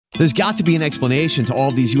There's got to be an explanation to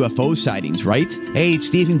all these UFO sightings, right? Hey, it's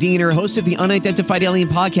Stephen Diener, host of the Unidentified Alien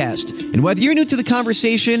Podcast. And whether you're new to the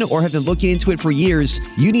conversation or have been looking into it for years,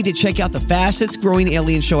 you need to check out the fastest growing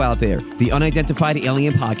alien show out there, the Unidentified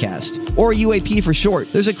Alien Podcast, or UAP for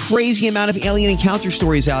short. There's a crazy amount of alien encounter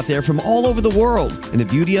stories out there from all over the world. And the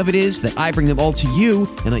beauty of it is that I bring them all to you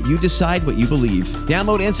and let you decide what you believe.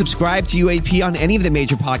 Download and subscribe to UAP on any of the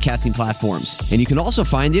major podcasting platforms. And you can also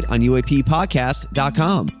find it on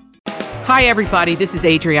UAPpodcast.com. Hi, everybody. This is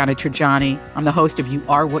Adriana Trajani. I'm the host of You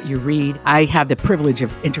Are What You Read. I have the privilege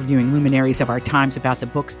of interviewing luminaries of our times about the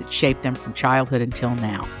books that shaped them from childhood until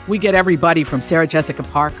now. We get everybody from Sarah Jessica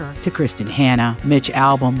Parker to Kristen Hanna, Mitch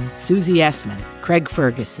Albom, Susie Essman, Craig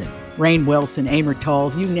Ferguson, Rainn Wilson, Amor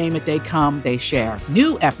Tolls, you name it, they come, they share.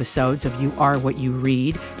 New episodes of You Are What You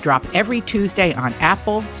Read drop every Tuesday on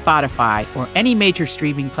Apple, Spotify, or any major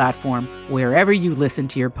streaming platform wherever you listen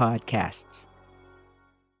to your podcasts.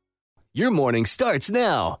 Your morning starts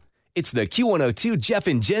now. It's the Q102 Jeff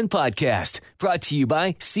and Jenn podcast brought to you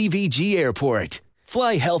by CVG Airport.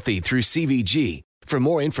 Fly healthy through CVG. For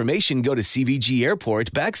more information, go to CVG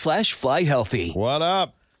Airport /fly healthy. What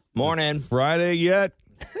up? Morning. Friday yet?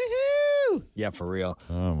 Woohoo! Yeah, for real.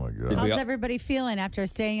 Oh, my God. How's everybody feeling after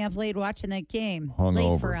staying up late watching that game?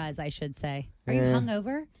 Hungover. Late for us, I should say. Are you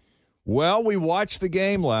hungover? Well, we watched the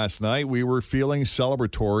game last night. We were feeling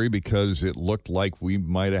celebratory because it looked like we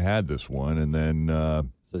might have had this one. And then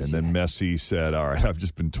Messi said, all right, I've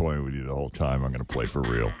just been toying with you the whole time. I'm going to play for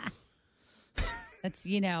real. That's,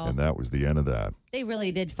 And that was the end of that. They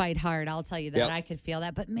really did fight hard. I'll tell you that. Yep. I could feel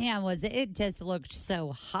that. But, man, it just looked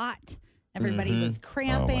so hot. Everybody was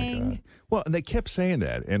cramping. Oh, my God. Well, they kept saying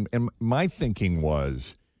that. And my thinking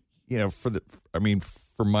was, for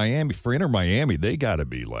Miami, for Inter Miami, they got to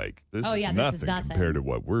be like, this is nothing compared to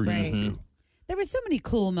what we're used to. There were so many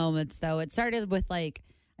cool moments, though. It started with,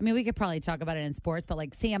 we could probably talk about it in sports, but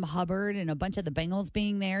Sam Hubbard and a bunch of the Bengals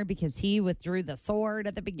being there because he withdrew the sword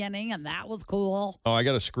at the beginning, and that was cool. Oh, I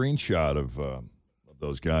got a screenshot of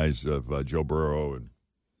those guys, of Joe Burrow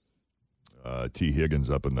and T.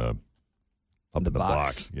 Higgins up in the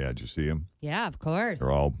box. Yeah, did you see them? Yeah, of course. They're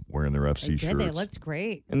all wearing their FC shirts. They looked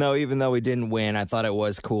great. And even though we didn't win, I thought it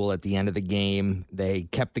was cool at the end of the game. They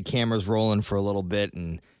kept the cameras rolling for a little bit,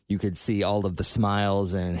 and you could see all of the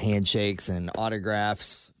smiles and handshakes and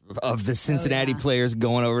autographs of the Cincinnati players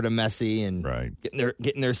going over to Messi and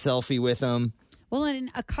getting their selfie with him. Well, and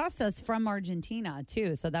Acosta's from Argentina,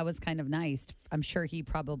 too, so that was kind of nice. I'm sure he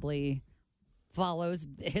probably follows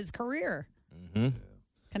his career. Mm-hmm.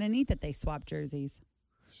 Kind of neat that they swapped jerseys.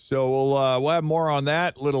 So we'll have more on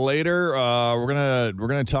that a little later. We're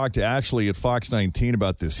gonna talk to Ashley at Fox 19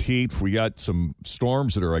 about this heat. We got some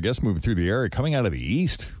storms that are, I guess, moving through the area, coming out of the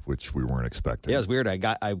east, which we weren't expecting. Yeah, it was weird.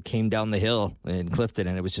 I came down the hill in Clifton,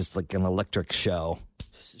 and it was just like an electric show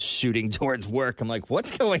shooting towards work. I'm like,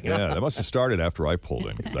 what's going on? Yeah, that must have started after I pulled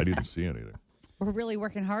in because I didn't see anything. We're really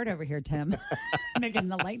working hard over here, Tim, making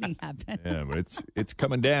the lightning happen. Yeah, but it's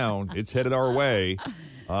coming down. It's headed our way.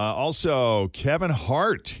 Also, Kevin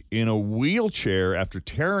Hart in a wheelchair after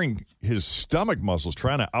tearing his stomach muscles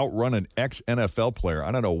trying to outrun an ex-NFL player.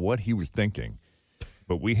 I don't know what he was thinking,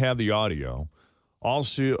 but we have the audio.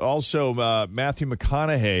 Also, Matthew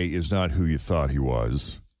McConaughey is not who you thought he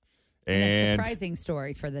was. And a surprising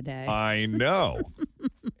story for the day. I know.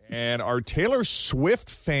 And are Taylor Swift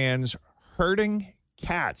fans hurting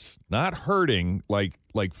cats? Not hurting, like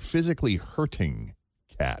physically hurting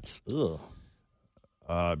cats. Ugh.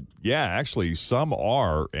 Yeah, actually, some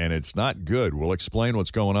are, and it's not good. We'll explain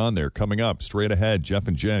what's going on there. Coming up, straight ahead, Jeff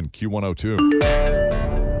and Jenn,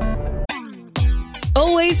 Q102.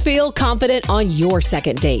 Always feel confident on your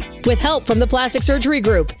second date. With help from the Plastic Surgery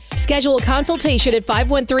Group. Schedule a consultation at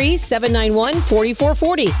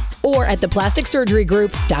 513-791-4440 or at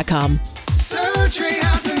theplasticsurgerygroup.com. Surgery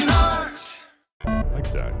has an art.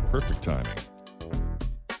 Like that. Perfect timing.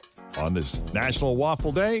 On this National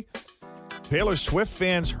Waffle Day, Taylor Swift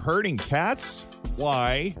fans hurting cats?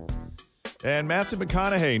 Why? And Matthew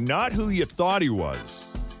McConaughey, not who you thought he was.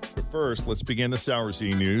 But first, let's begin this hour's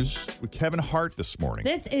E-News with Kevin Hart this morning.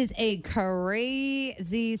 This is a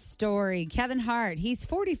crazy story. Kevin Hart, he's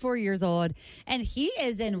 44 years old, and he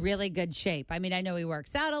is in really good shape. I mean, I know he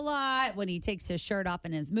works out a lot. When he takes his shirt off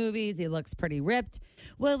in his movies, he looks pretty ripped.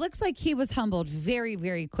 Well, it looks like he was humbled very,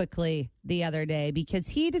 very quickly the other day because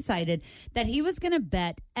he decided that he was going to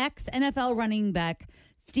bet ex-NFL running back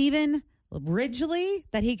Stephen Ridgely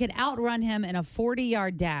that he could outrun him in a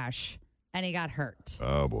 40-yard dash. And he got hurt.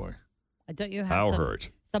 Oh, boy. Don't you have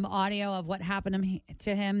hurt? Some audio of what happened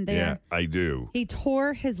to him there? Yeah, I do. He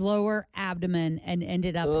tore his lower abdomen and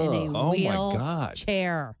ended up in a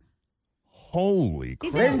wheelchair. Holy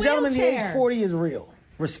crap. He's in a Ladies and gentlemen, the age wheelchair. 40 is real.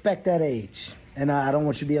 Respect that age. And I don't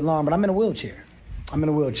want you to be alarmed, but I'm in a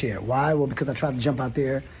wheelchair. Why? Well, because I tried to jump out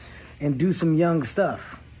there and do some young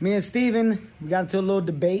stuff. Me and Steven, we got into a little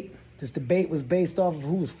debate. This debate was based off of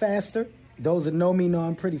who was faster. Those that know me know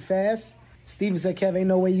I'm pretty fast. Steven said, Kev, ain't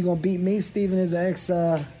no way you going to beat me. Steven is an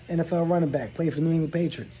ex-NFL running back, played for the New England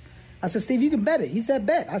Patriots. I said, Steve, you can bet it. He said,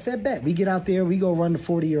 bet. I said, bet. We get out there, we go run the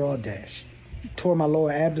 40-year-old dash. Tore my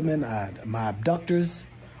lower abdomen. My abductors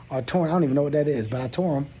are torn. I don't even know what that is, but I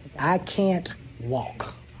tore them. I can't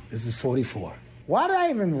walk. This is 44. Why did I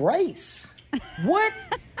even race? What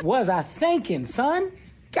was I thinking, son?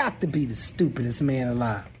 Got to be the stupidest man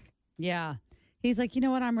alive. Yeah. He's like, you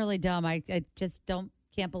know what? I'm really dumb. I just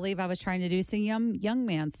can't believe I was trying to do some young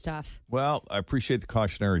man stuff. Well, I appreciate the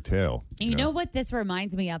cautionary tale. You know what this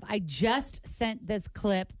reminds me of? I just sent this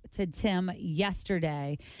clip to Tim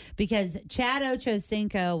yesterday because Chad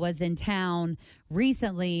Ochocinco was in town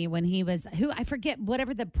recently when he was, I forget,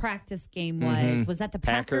 whatever the practice game was. Mm-hmm. Was that the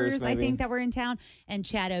Packers, I think, that were in town? And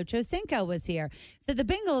Chad Ochocinco was here. So the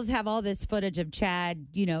Bengals have all this footage of Chad,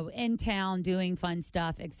 in town doing fun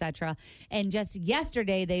stuff, etc. And just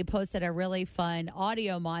yesterday, they posted a really fun video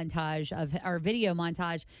montage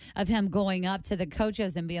of him going up to the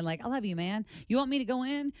coaches and being like, I love you, man. You want me to go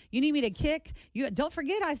in? You need me to kick? Don't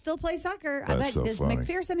forget, I still play soccer. I bet, so does funny.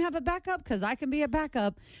 McPherson have a backup? Because I can be a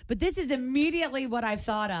backup. But this is immediately what I've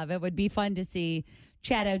thought of. It would be fun to see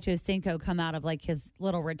Chad Ochocinco come out of like his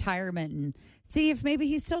little retirement and see if maybe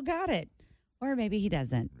he's still got it. Or maybe he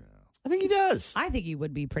doesn't. I think he does. I think he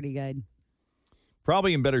would be pretty good.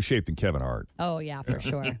 Probably in better shape than Kevin Hart. Oh, yeah, for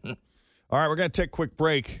sure. All right, we're going to take a quick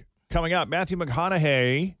break. Coming up, Matthew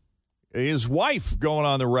McConaughey, his wife going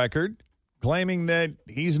on the record, claiming that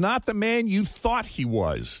he's not the man you thought he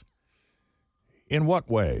was. In what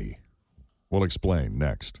way? We'll explain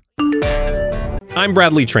next. I'm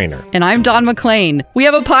Bradley Trainer. And I'm Don McClain. We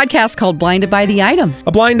have a podcast called Blinded by the Item.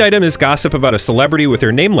 A blind item is gossip about a celebrity with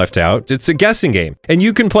their name left out. It's a guessing game, and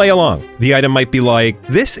you can play along. The item might be like,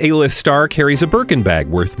 this A-list star carries a Birkin bag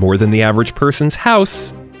worth more than the average person's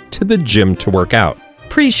house to the gym to work out.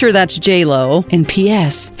 Pretty sure that's J-Lo. And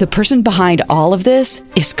P.S. the person behind all of this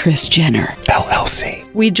is Kris Jenner,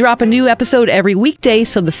 LLC. We drop a new episode every weekday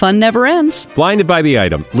so the fun never ends. Blinded by the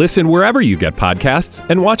Item. Listen wherever you get podcasts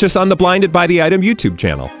and watch us on the Blinded by the Item YouTube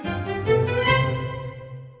channel.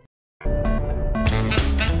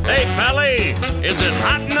 Hey, Pally, is it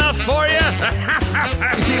hot enough for you?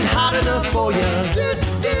 Is it hot enough for you?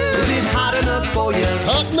 Is it hot enough for you?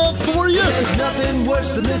 Hot enough for you? There's nothing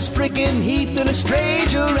worse than this freaking heat than a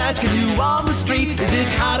stranger asking you on the street. Is it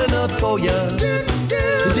hot enough for you?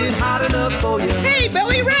 Is it hot enough for you? Hey,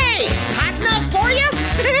 Billy Ray, hot enough for you?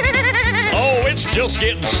 Oh, it's just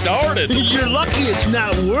getting started. You're lucky it's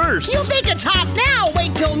not worse. You think it's hot now?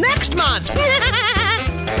 Wait till next month.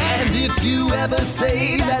 And if you ever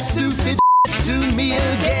say that stupid to me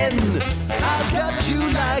again, I'll cut you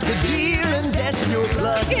like a deer and dance in your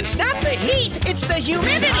blood. It's not the heat, it's the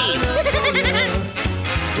humidity.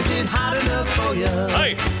 Is it hot enough for you?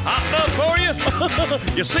 Hey, hot enough for you?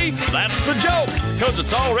 You see, that's the joke, because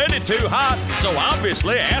it's already too hot, so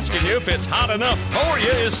obviously asking you if it's hot enough for you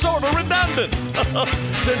is sort of redundant.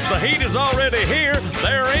 Since the heat is already here,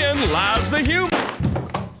 therein lies the humor.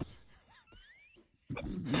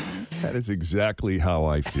 That is exactly how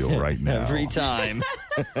I feel right now. Every time.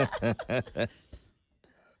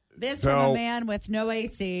 This from a man with no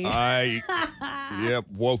AC. I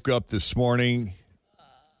woke up this morning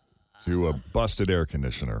to a busted air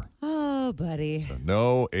conditioner. Oh, buddy. So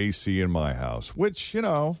no AC in my house, which,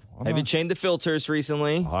 Have you changed the filters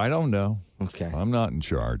recently? I don't know. Okay. I'm not in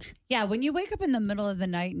charge. Yeah, when you wake up in the middle of the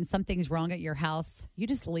night and something's wrong at your house, you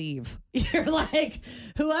just leave. You're like,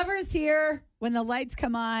 whoever's here, when the lights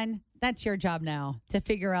come on, that's your job now to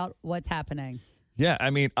figure out what's happening. Yeah, I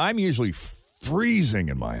mean, I'm usually freezing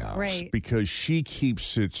in my house Right. because she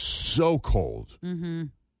keeps it so cold. Mm-hmm.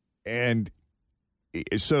 And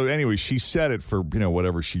so anyway, she set it for,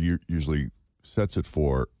 whatever she usually sets it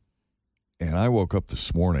for. And I woke up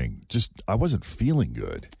this morning, I wasn't feeling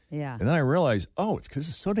good. Yeah. And then I realized, it's because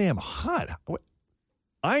it's so damn hot.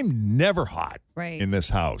 I'm never hot in this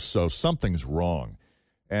house, so something's wrong.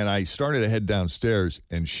 And I started to head downstairs,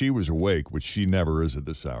 and she was awake, which she never is at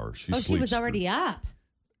this hour. She was already up.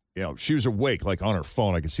 She was awake, like on her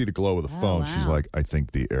phone. I could see the glow of the phone. Wow. She's like, I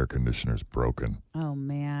think the air conditioner's broken. Oh,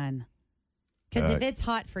 man. Because if it's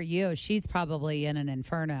hot for you, she's probably in an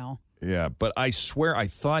inferno. Yeah, but I swear I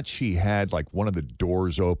thought she had like one of the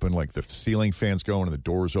doors open, like the ceiling fans going and the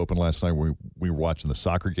doors open last night when we were watching the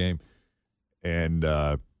soccer game. And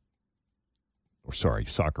Or sorry,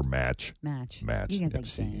 soccer match. Match. Match. You can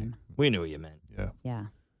say game. We knew what you meant. Yeah.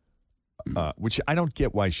 Which I don't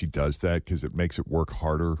get why she does that because it makes it work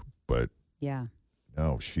harder. But Yeah.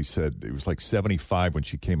 no, she said it was like 75 when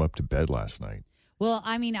she came up to bed last night. Well,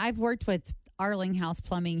 I mean, I've worked with Arling House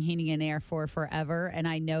Plumbing, Heating, and Air for forever, and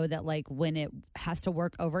I know that like when it has to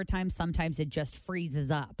work overtime, sometimes it just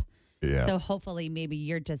freezes up. Yeah. So hopefully, maybe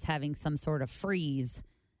you're just having some sort of freeze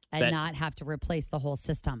and not have to replace the whole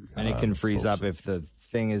system. And it can freeze up if the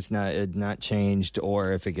thing is not changed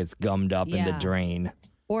or if it gets gummed up in the drain.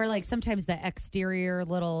 Or like sometimes the exterior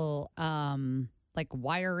little like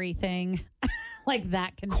wiry thing, like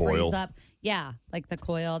that can Coil. freeze up. Yeah, like the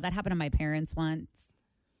coil. That happened to my parents once.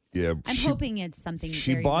 Yeah, I'm hoping it's something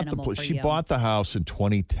She very bought minimal for she you. bought the house in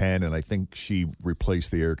 2010, and I think she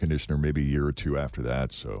replaced the air conditioner maybe a year or two after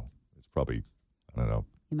that. So it's probably, I don't know,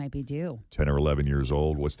 You might be due. 10 or 11 years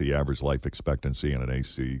old. What's the average life expectancy on an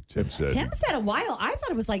AC? Tim said a while. I thought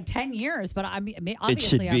it was like 10 years, but I mean, It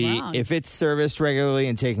obviously should be, I'm wrong. if it's serviced regularly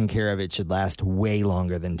and taken care of, it should last way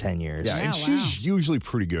longer than 10 years. Yeah, and she's usually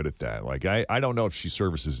pretty good at that. Like, I don't know if she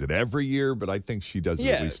services it every year, but I think she does it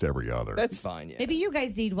at least every other. That's fine, yeah. Maybe you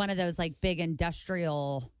guys need one of those like big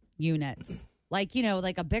industrial units. Like, you know,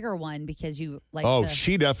 like a bigger one because you like to...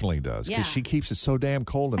 she definitely does because Yeah. she keeps it so damn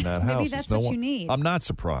cold in that house. Maybe that's what you need. I'm not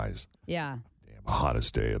surprised. Yeah.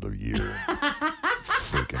 Hottest day of the year.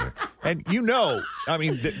 Freaking. And you know, I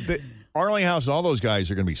mean, the Arling House and all those guys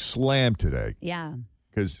are going to be slammed today Yeah.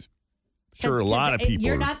 because sure, a lot of people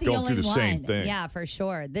you're are not the going only through the one. same thing. Yeah, for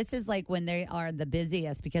sure. This is like when they are the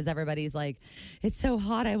busiest because everybody's like, it's so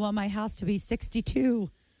hot. I want my house to be 62.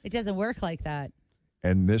 It doesn't work like that.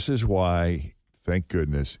 And this is why, thank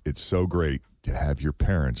goodness, it's so great to have your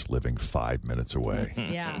parents living 5 minutes away.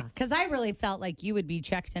 Yeah. Because I really felt like you would be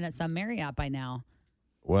checked in at some Marriott by now.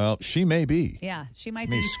 Well, she may be. Yeah. She might Let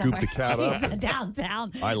me be scoop somewhere. the cat She's up.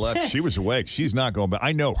 downtown. I left. She was awake. She's not going back.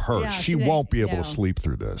 I know her. Yeah, she she's won't be able no. to sleep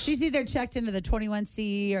through this. She's either checked into the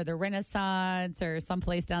 21C or the Renaissance or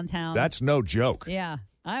someplace downtown. That's no joke. Yeah.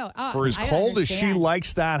 For as I cold as she understand.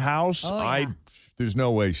 likes that house, Oh, yeah. there's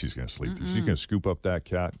no way she's going to sleep. She's going to scoop up that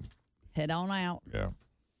cat. Head on out. Yeah.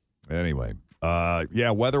 Anyway,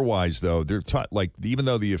 weather-wise, though, they're like even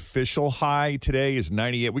though the official high today is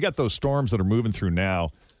 98, we got those storms that are moving through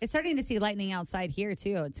now. It's starting to see lightning outside here,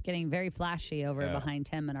 too. It's getting very flashy over behind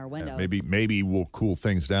Tim in our windows. Maybe we'll cool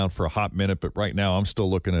things down for a hot minute, but right now I'm still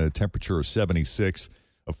looking at a temperature of 76.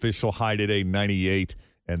 Official high today, 98.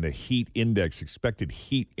 And the expected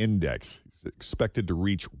heat index is expected to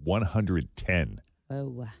reach 110.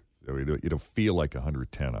 Oh. So it'll feel like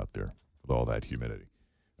 110 out there with all that humidity.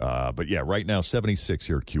 But yeah, right now, 76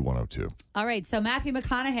 here at Q102. All right. So Matthew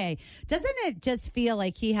McConaughey, doesn't it just feel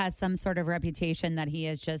like he has some sort of reputation that he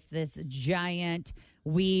is just this giant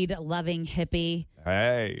weed-loving hippie?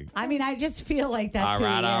 Hey. I mean, I just feel like that's who he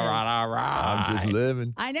is. I'm just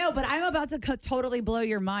living. I know, but I'm about to totally blow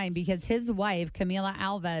your mind because his wife, Camila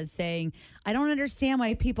Alves, saying, I don't understand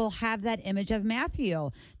why people have that image of Matthew.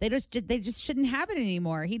 They just shouldn't have it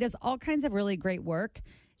anymore. He does all kinds of really great work.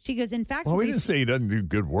 She goes, in fact, Well, we didn't say he doesn't do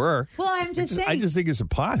good work. Well, I'm just saying. I just think he's a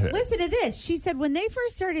pothead. Listen to this. She said when they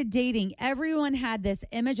first started dating, everyone had this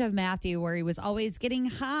image of Matthew where he was always getting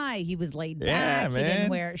high. He was laid back. He didn't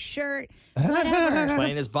wear a shirt. Whatever.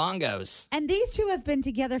 Playing his bongos. And these two have been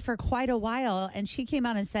together for quite a while. And she came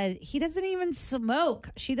out and said, he doesn't even smoke.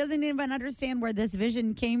 She doesn't even understand where this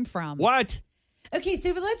vision came from. What? Okay,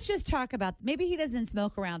 so let's just talk about maybe he doesn't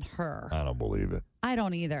smoke around her. I don't believe it. I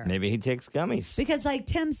don't either. Maybe he takes gummies. Because like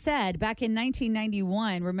Tim said, back in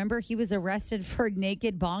 1991, remember he was arrested for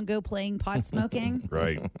naked bongo playing pot smoking?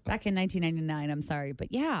 Right. Back in 1999, I'm sorry. But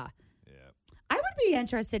yeah. I would be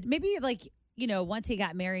interested. Maybe like, you know, once he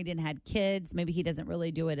got married and had kids, maybe he doesn't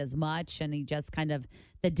really do it as much and he just kind of,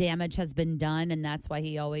 the damage has been done and that's why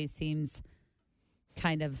he always seems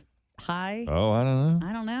kind of high. Oh, I don't know.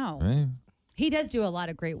 I don't know. Right. He does do a lot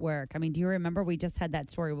of great work. I mean, do you remember we just had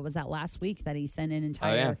that story? What was that last week that he sent an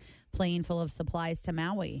entire plane full of supplies to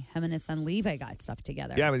Maui? Him and his son Levi got stuff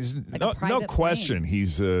together. Yeah, I mean, Like a no private question. plane.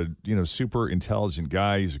 He's a super intelligent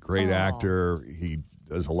guy. He's a great actor. He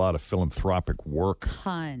does a lot of philanthropic work. Tons.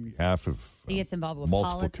 On behalf of He gets involved with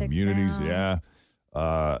multiple politics communities. now.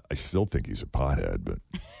 Yeah. I still think he's a pothead,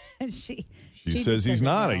 but she says he's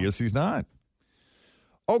not. I guess he's not.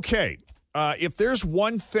 Okay. If there's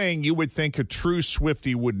one thing you would think a true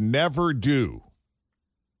Swiftie would never do,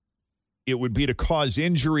 it would be to cause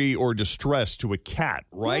injury or distress to a cat,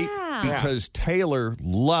 right? Yeah. Because Taylor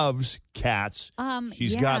loves cats.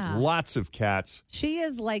 She's yeah. got lots of cats. She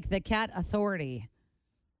is like the cat authority.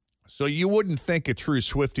 So you wouldn't think a true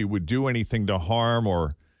Swiftie would do anything to harm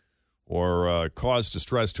or or cause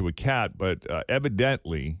distress to a cat, but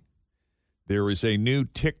evidently there is a new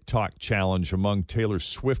TikTok challenge among Taylor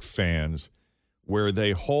Swift fans where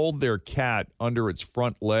they hold their cat under its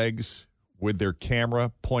front legs with their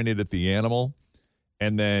camera pointed at the animal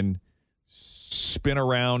and then spin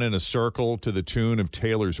around in a circle to the tune of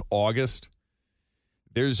Taylor's August.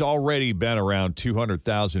 There's already been around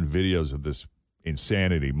 200,000 videos of this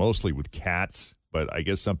insanity, mostly with cats, but I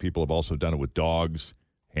guess some people have also done it with dogs,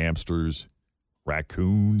 hamsters,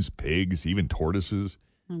 raccoons, pigs, even tortoises.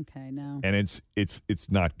 Okay, no. And it's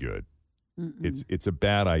not good. It's a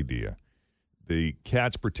bad idea. The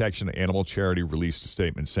Cats Protection Animal Charity released a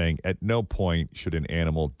statement saying at no point should an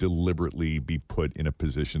animal deliberately be put in a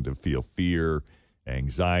position to feel fear,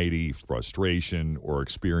 anxiety, frustration, or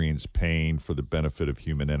experience pain for the benefit of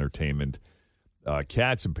human entertainment.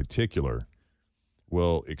 Cats in particular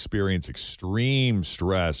will experience extreme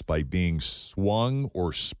stress by being swung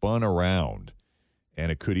or spun around,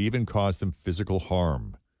 and it could even cause them physical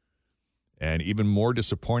harm. And even more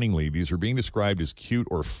disappointingly, these are being described as cute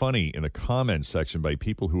or funny in the comments section by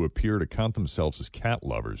people who appear to count themselves as cat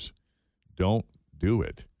lovers. Don't do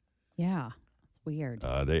it. Yeah, it's weird.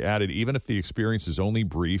 They added, even if the experience is only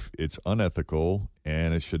brief, it's unethical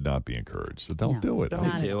and it should not be encouraged. So don't do it.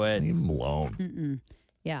 Don't do it. Leave them alone.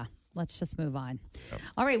 Yeah. Let's just move on. Yep.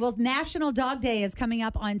 All right. Well, National Dog Day is coming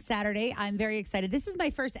up on Saturday. I'm very excited. This is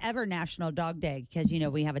my first ever National Dog Day because,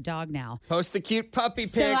 we have a dog now. Post the cute puppy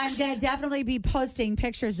pics. So I'm going to definitely be posting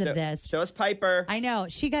pictures of this. Show us Piper. I know.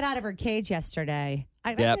 She got out of her cage yesterday.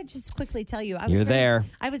 I'm Yep. going to just quickly tell you. You're there.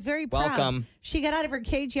 I was very proud. Welcome. She got out of her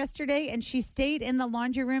cage yesterday, and she stayed in the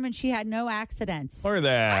laundry room, and she had no accidents. Look at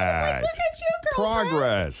that. I was like, look at you, girlfriend.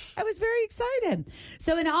 Progress. I was very excited.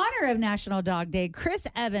 So in honor of National Dog Day, Chris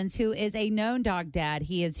Evans, who is a known dog dad,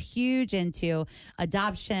 he is huge into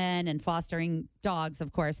adoption and fostering dogs,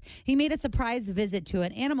 of course. He made a surprise visit to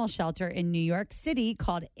an animal shelter in New York City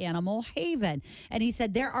called Animal Haven. And he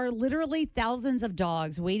said there are literally thousands of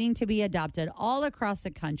dogs waiting to be adopted all across the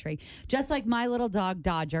country, just like my little dog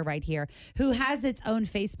Dodger right here, who has its own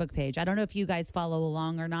Facebook page. I don't know if you guys follow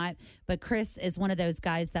along or not, but Chris is one of those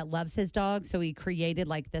guys that loves his dog, so he created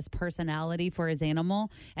like this personality for his animal,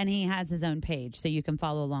 and he has his own page, so you can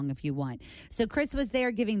follow along if you want. So Chris was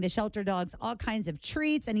there giving the shelter dogs all kinds of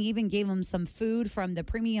treats, and he even gave them some food from the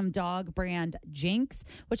premium dog brand Jinx,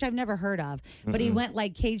 which I've never heard of, but he went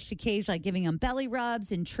like cage to cage, like giving them belly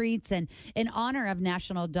rubs and treats. And in honor of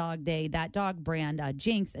National Dog Day, that dog brand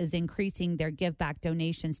Jinx is increasing their give back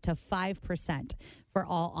donations to 5% for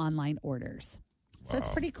all online orders. So that's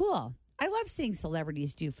pretty cool. I love seeing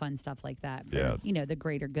celebrities do fun stuff like that for, the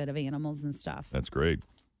greater good of animals and stuff. That's great.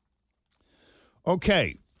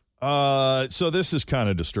 Okay. So this is kind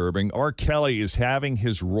of disturbing. R. Kelly is having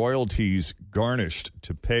his royalties garnished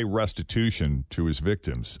to pay restitution to his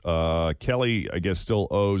victims. Kelly, I guess, still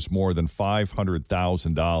owes more than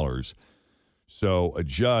 $500,000. So a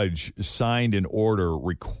judge signed an order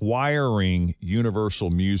requiring Universal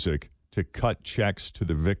Music to cut checks to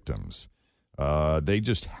the victims. They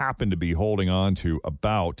just happen to be holding on to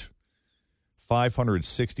about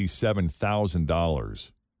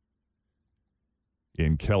 $567,000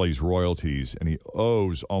 in Kelly's royalties, and he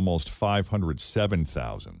owes almost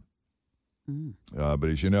 $507,000. But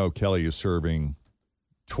as you know, Kelly is serving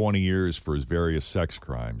 20 years for his various sex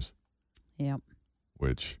crimes. Yep.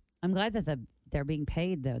 Which I'm glad that they're being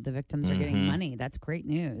paid, though. The victims are getting money. That's great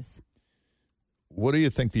news. What do you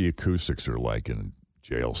think the acoustics are like in a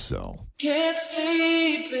jail cell? Can't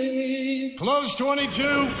sleep, baby. Close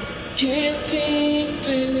 22. Can't think,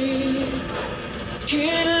 baby.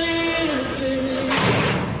 Can't live, baby.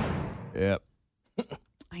 Yep.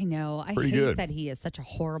 I know. I Pretty hate good. that he is such a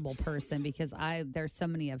horrible person because there's so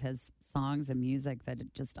many of his songs and music that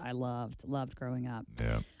I loved growing up.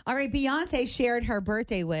 Yeah. All right, Beyonce shared her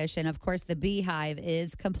birthday wish, and of course, the Beehive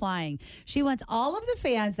is complying. She wants all of the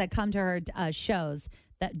fans that come to her shows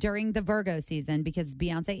that during the Virgo season, because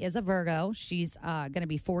Beyonce is a Virgo. She's going to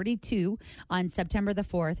be 42 on September the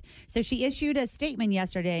 4th. So she issued a statement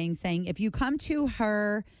yesterday saying, if you come to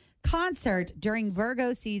her concert during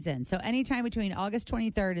Virgo season, so anytime between August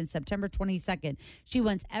 23rd and September 22nd, she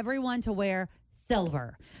wants everyone to wear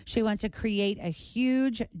silver. She wants to create a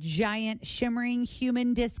huge, giant, shimmering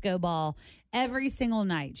human disco ball every single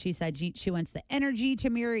night. She said she wants the energy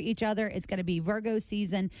to mirror each other. It's going to be Virgo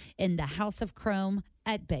season in the House of Chrome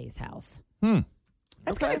at Bay's house.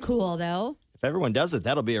 That's kind of cool, though. If everyone does it,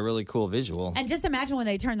 that'll be a really cool visual. And just imagine when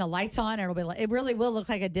they turn the lights on, it really will look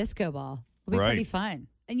like a disco ball. It'll be pretty fun.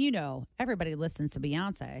 And everybody listens to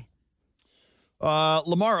Beyonce.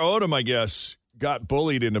 Lamar Odom, I guess, got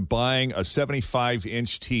bullied into buying a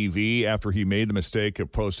 75-inch TV after he made the mistake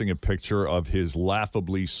of posting a picture of his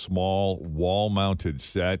laughably small wall-mounted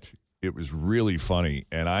set. It was really funny,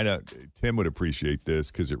 and Tim would appreciate this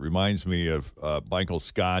because it reminds me of Michael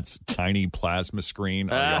Scott's tiny plasma screen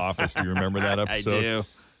on The Office. Do you remember that episode? I do.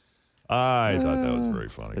 I thought that was very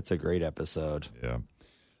funny. It's a great episode. Yeah.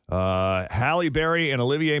 Halle Berry and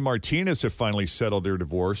Olivier Martinez have finally settled their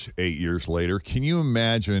divorce 8 years later. Can you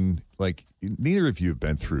imagine, like, neither of you have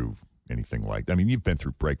been through anything like that. I mean, you've been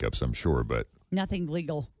through breakups, I'm sure, but. Nothing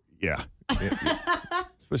legal. Yeah.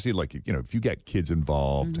 Especially, like, if you get kids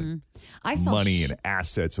involved and money and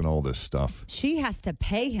assets and all this stuff. She has to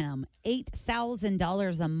pay him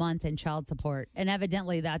 $8,000 a month in child support. And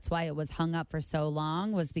evidently that's why it was hung up for so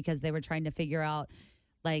long, was because they were trying to figure out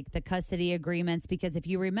like the custody agreements. Because if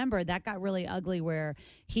you remember, that got really ugly where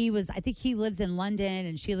I think he lives in London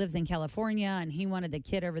and she lives in California, and he wanted the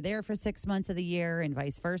kid over there for 6 months of the year and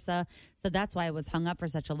vice versa. So that's why it was hung up for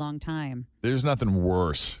such a long time. There's nothing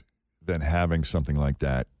worse than having something like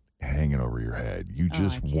that hanging over your head. You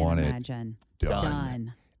just want it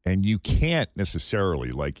done. And you can't necessarily,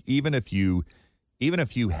 like, even if you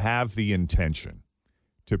have the intention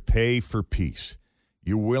to pay for peace,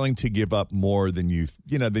 you're willing to give up more than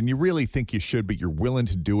than you really think you should, but you're willing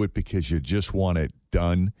to do it because you just want it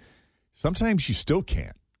done. Sometimes you still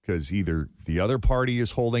can't because either the other party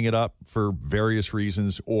is holding it up for various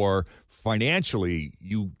reasons, or financially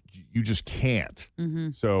you just can't. Mm-hmm.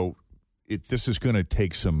 So this is going to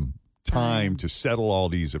take some time to settle all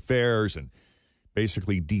these affairs and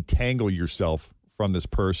basically detangle yourself from this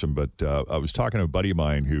person. But I was talking to a buddy of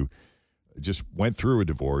mine who just went through a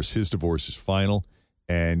divorce. His divorce is final,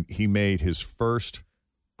 and he made his first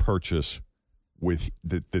purchase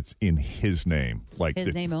that's in his name, like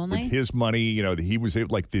his name only, with his money. He was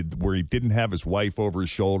where he didn't have his wife over his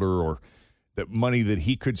shoulder, or the money that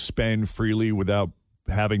he could spend freely without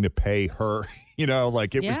having to pay her.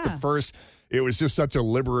 Was the first. It was just such a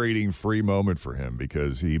liberating, free moment for him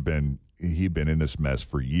because he'd been in this mess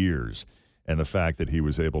for years, and the fact that he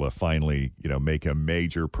was able to finally, make a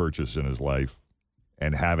major purchase in his life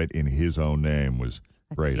and have it in his own name was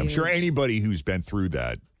great. Huge. I'm sure anybody who's been through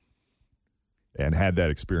that and had that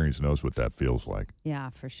experience knows what that feels like. Yeah,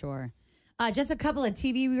 for sure. Just a couple of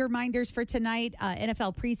TV reminders for tonight.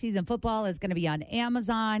 NFL preseason football is going to be on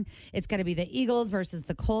Amazon. It's going to be the Eagles versus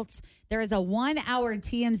the Colts. There is a 1-hour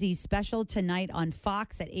TMZ special tonight on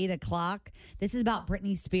Fox at 8 o'clock. This is about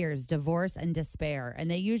Britney Spears' divorce and despair. And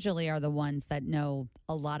they usually are the ones that know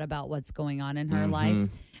a lot about what's going on in her life.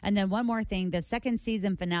 And then one more thing, the second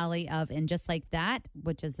season finale of And Just Like That,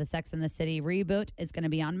 which is the Sex and the City reboot, is going to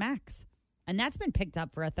be on Max. And that's been picked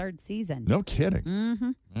up for a third season. No kidding.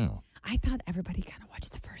 Mm-hmm. Oh. I thought everybody kind of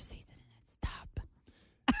watched the first season and it stopped.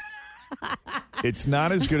 It's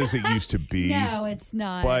not as good as it used to be. No, it's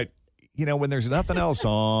not. But, when there's nothing else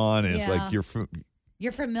on, it's like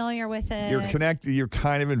you're familiar with it. You're connected. You're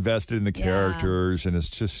kind of invested in the characters, and it's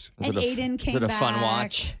just. And Aiden came back. Is it a fun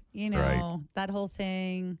watch? Right. That whole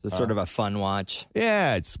thing. It's sort of a fun watch.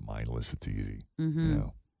 Yeah, it's mindless. It's easy. Mm-hmm.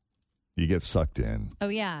 You get sucked in. Oh,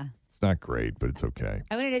 yeah. It's not great, but it's okay.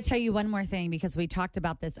 I wanted to tell you one more thing because we talked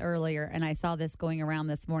about this earlier, and I saw this going around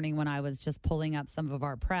this morning when I was just pulling up some of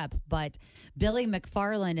our prep. But Billy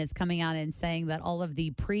McFarland is coming out and saying that all of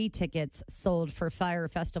the pre-tickets sold for Fire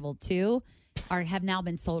Festival 2 have now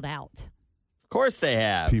been sold out. Of course they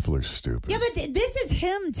have. People are stupid. Yeah, but this is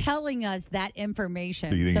him telling us that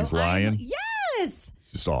information. So you think he's lying? Yes.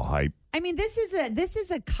 It's just all hype. I mean, this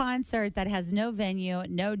is a concert that has no venue,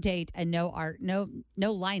 no date, and no art, no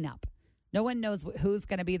lineup. No one knows who's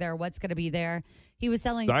going to be there, what's going to be there. He was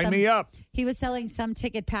selling. Sign me up. He was selling some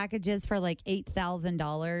ticket packages for like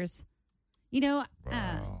 $8,000.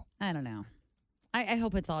 I don't know. I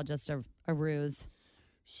hope it's all just a ruse.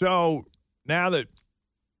 So now that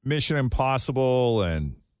Mission Impossible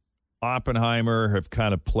and Oppenheimer have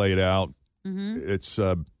kind of played out, it's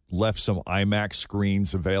left some IMAX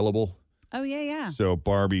screens available. Oh, yeah. So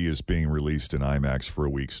Barbie is being released in IMAX for a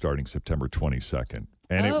week starting September 22nd.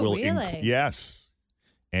 And it will really? Yes.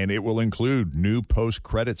 And it will include new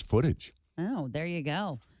post-credits footage. Oh, there you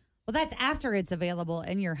go. Well, that's after it's available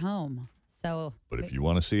in your home. So, but if you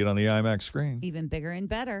want to see it on the IMAX screen, even bigger and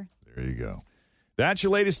better. There you go. That's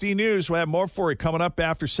your latest E-News. We'll have more for you coming up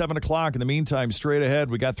after 7 o'clock. In the meantime, straight ahead,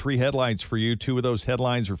 we got 3 headlines for you. 2 of those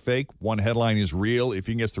headlines are fake. 1 headline is real. If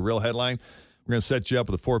you can guess the real headline, we're going to set you up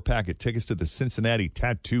with a 4-pack of tickets to the Cincinnati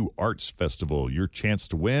Tattoo Arts Festival. Your chance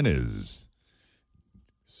to win is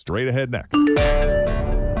straight ahead next. Hey,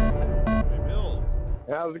 Bill.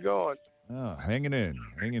 How's it going? Oh, hanging in.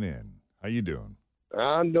 How you doing?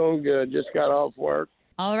 I'm doing good. Just got off work.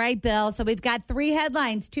 All right, Bill. So we've got 3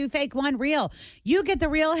 headlines, 2 fake, 1 real. You get the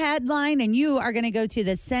real headline, and you are going to go to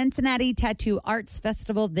the Cincinnati Tattoo Arts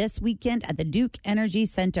Festival this weekend at the Duke Energy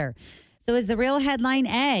Center. So is the real headline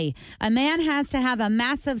A man has to have a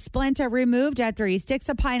massive splinter removed after he sticks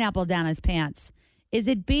a pineapple down his pants? Is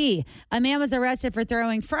it B, a man was arrested for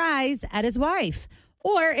throwing fries at his wife?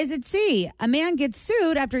 Or is it C, a man gets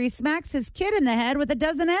sued after he smacks his kid in the head with a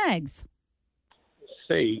dozen eggs?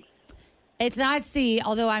 C. It's not C,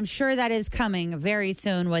 although I'm sure that is coming very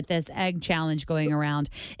soon with this egg challenge going around.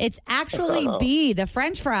 It's actually B, the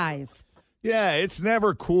French fries. Yeah, it's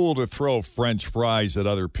never cool to throw French fries at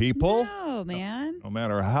other people. No, man. No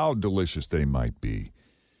matter how delicious they might be.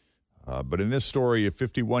 But in this story, a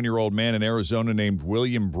 51-year-old man in Arizona named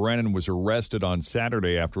William Brennan was arrested on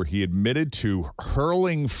Saturday after he admitted to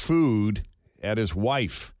hurling food at his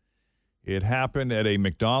wife. It happened at a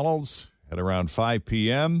McDonald's at around 5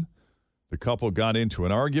 p.m. The couple got into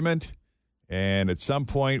an argument, and at some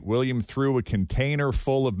point, William threw a container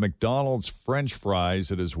full of McDonald's French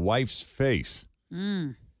fries at his wife's face.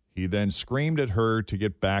 He then screamed at her to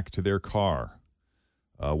get back to their car.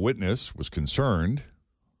 A witness was concerned,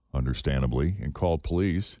 understandably, and called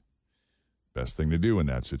police. Best thing to do in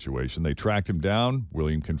that situation. They tracked him down.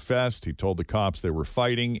 William confessed. He told the cops they were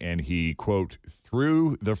fighting, and he, quote,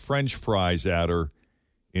 threw the French fries at her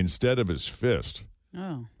instead of his fist.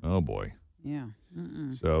 Oh, boy. Yeah.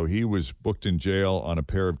 So he was booked in jail on a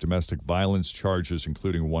pair of domestic violence charges,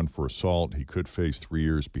 including one for assault. He could face 3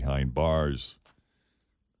 years behind bars.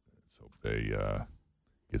 Let's hope they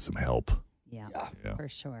get some help. Yeah, for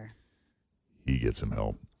sure. He gets some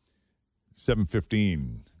help.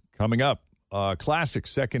 7:15 coming up. Classic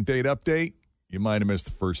second date update. You might have missed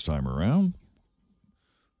the first time around.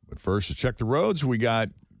 But first, to check the roads, we got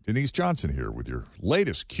Denise Johnson here with your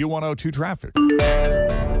latest Q102 traffic.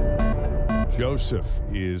 Joseph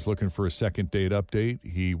is looking for a second date update.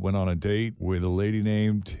 He went on a date with a lady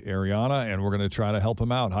named Ariana, and we're going to try to help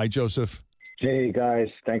him out. Hi, Joseph. Hey, guys.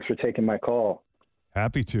 Thanks for taking my call.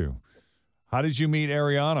 Happy to. How did you meet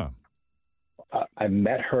Ariana? I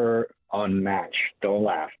met her on Match. Don't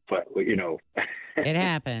laugh, but, you know. It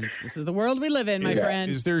happens. This is the world we live in, my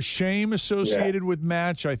friend. Is there shame associated with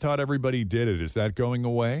Match? I thought everybody did it. Is that going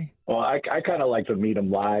away? Well, I kind of like to meet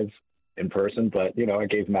him live in person, but, you know, I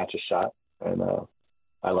gave Match a shot, and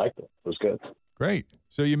I liked it. It was good. Great.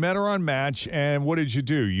 So you met her on Match, and what did you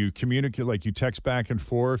do? You communicate, like you text back and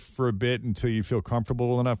forth for a bit until you feel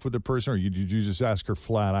comfortable enough with the person, or did you just ask her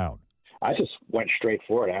flat out? I just went straight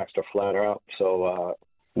for it. I asked her flat out. So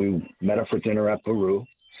we met her for dinner at Baru,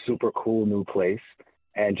 super cool new place,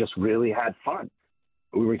 and just really had fun.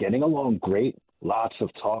 We were getting along great, lots of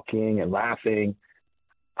talking and laughing.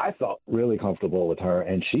 I felt really comfortable with her,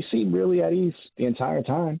 and she seemed really at ease the entire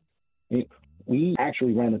time. I mean, we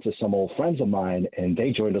actually ran into some old friends of mine, and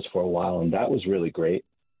they joined us for a while, and that was really great.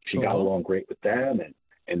 She got along great with them,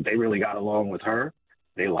 and they really got along with her.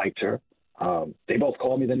 They liked her. They both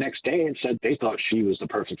called me the next day and said they thought she was the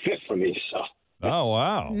perfect fit for me. So. Oh,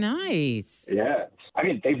 wow. Nice. Yeah. I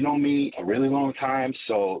mean, they've known me a really long time,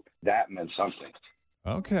 so that meant something.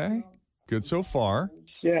 Okay. Good so far.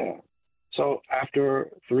 Yeah. So after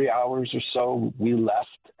 3 hours or so, we left,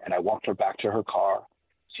 and I walked her back to her car.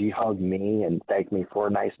 She hugged me and thanked me for a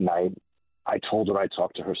nice night. I told her I'd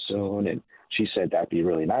talk to her soon, and she said that'd be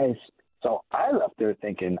really nice. So I left there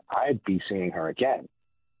thinking I'd be seeing her again.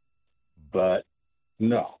 But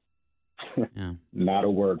no, not a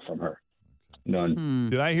word from her. None.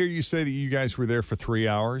 Did I hear you say that you guys were there for 3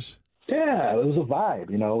 hours? Yeah, it was a vibe.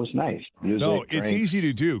 You know, it was nice. Music, no, it's drinks. easy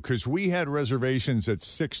to do because we had reservations at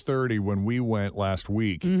 6:30 when we went last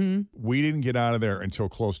week. Mm-hmm. We didn't get out of there until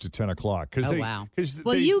close to 10 o'clock. Wow.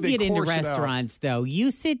 Well, you get into restaurants, though.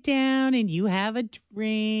 You sit down and you have a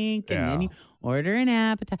drink, and then you order an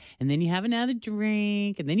appetizer, and then you have another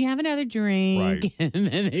drink, and then you have another drink, Right. and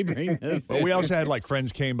then they bring the food. But we also had like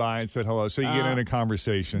friends came by and said hello, so you get in a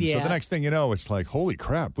conversation. So yeah. the next thing you know, it's like, holy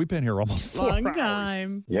crap, we've been here almost 4 Long hours.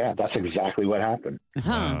 time. Yeah, that's exactly what happened.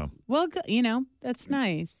 Huh. Well, you know, that's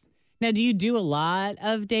nice. Now, do you do a lot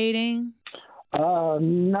of dating?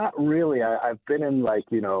 Not really. I've been in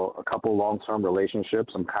a couple long-term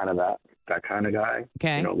relationships. I'm kind of that kind of guy.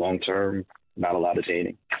 Okay. You know, long-term, not a lot of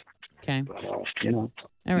dating. Okay. But, All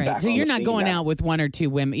right. So you're not going out with 1 or 2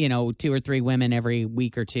 women, 2 or 3 women every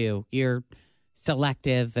week or two. You're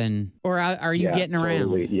selective, or are you getting around?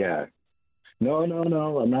 Totally, yeah. No.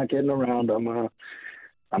 I'm not getting around.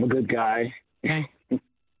 I'm a good guy. Okay.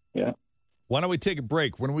 Yeah. Why don't we take a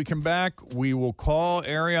break? When we come back, we will call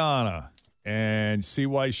Ariana and see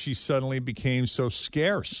why she suddenly became so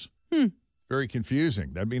scarce. Very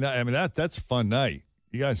confusing. I mean, that's a fun night.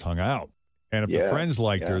 You guys hung out. And if the friends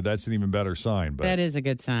liked her, that's an even better sign. But that is a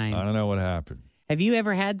good sign. I don't know what happened. Have you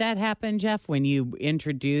ever had that happen, Jeff, when you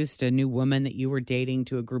introduced a new woman that you were dating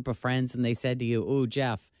to a group of friends and they said to you, "Ooh,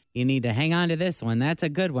 Jeff, you need to hang on to this one. That's a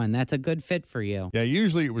good one. That's a good fit for you." Yeah,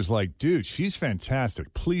 usually it was like, dude, she's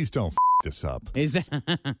fantastic. Please don't this up. Is that?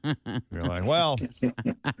 You're like, well.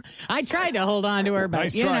 I tried to hold on to her, but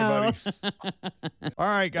nice you try, know. buddy. All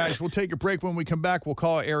right, guys, we'll take a break. When we come back, we'll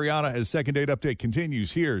call Ariana as Second Date Update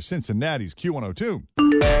continues here, Cincinnati's Q102.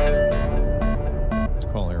 Let's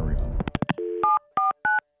call Ariana.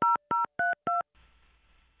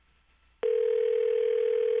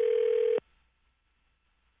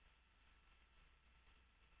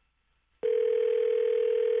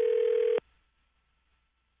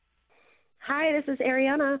 Hi, this is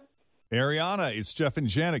Ariana. Ariana, it's Jeff and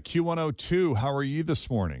Jenn at Q102. How are you this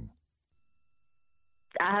morning?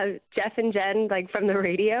 Jeff and Jenn, like from the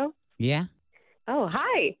radio? Yeah. Oh,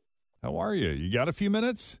 hi. How are you? You got a few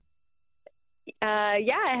minutes? Yeah,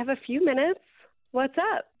 I have a few minutes. What's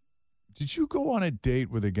up? Did you go on a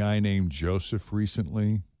date with a guy named Joseph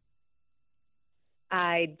recently?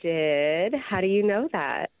 I did. How do you know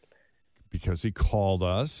that? Because he called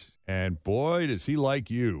us, and boy, does he like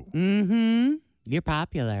you. Mm-hmm. You're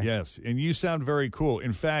popular. Yes, and you sound very cool.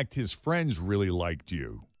 In fact, his friends really liked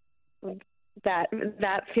you. That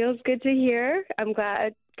feels good to hear. I'm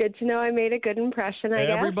glad. Good to know I made a good impression, I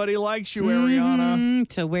guess. Everybody likes you,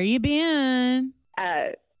 Ariana. So where you been?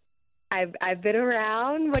 I've been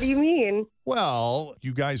around. What do you mean? Well,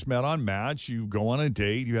 you guys met on Match. You go on a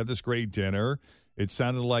date. You had this great dinner. It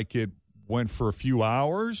sounded like it went for a few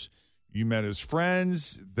hours. You met his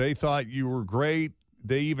friends. They thought you were great.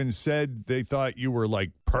 They even said they thought you were,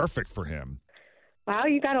 like, perfect for him. Wow,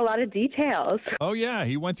 you got a lot of details. Oh, yeah.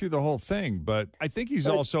 He went through the whole thing. But I think he's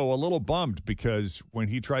also a little bummed because when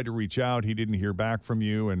he tried to reach out, he didn't hear back from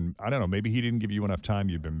you. And I don't know, maybe he didn't give you enough time.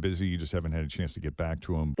 You've been busy. You just haven't had a chance to get back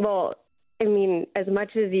to him. Well, I mean, as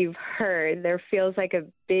much as you've heard, there feels like a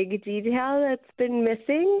big detail that's been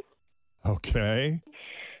missing. Okay.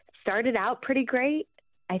 Started out pretty great.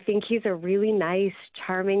 I think he's a really nice,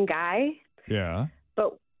 charming guy. Yeah.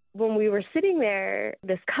 But when we were sitting there,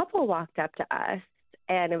 this couple walked up to us,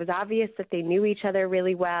 and it was obvious that they knew each other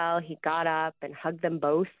really well. He got up and hugged them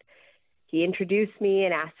both. He introduced me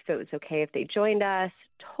and asked if it was okay if they joined us.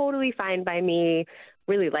 Totally fine by me.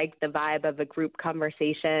 Really liked the vibe of a group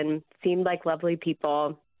conversation. Seemed like lovely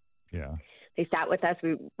people. Yeah. They sat with us.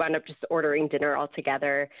 We wound up just ordering dinner all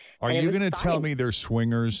together. Are you going to tell me they're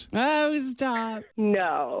swingers? Oh, stop.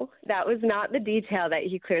 No, that was not the detail that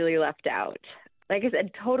he clearly left out. Like I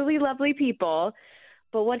said, totally lovely people.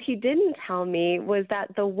 But what he didn't tell me was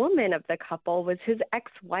that the woman of the couple was his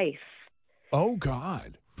ex-wife. Oh,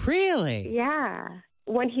 God. Really? Yeah.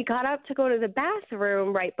 When he got up to go to the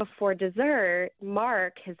bathroom right before dessert,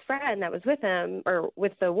 Mark, his friend that was with him, or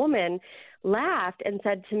with the woman, laughed and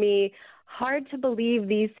said to me, "Hard to believe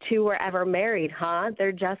these two were ever married, huh?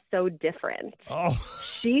 They're just so different." Oh.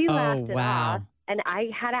 She laughed it wow. off, and I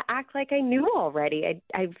had to act like I knew already.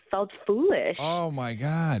 I felt foolish. Oh, my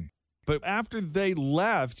God. But after they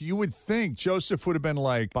left, you would think Joseph would have been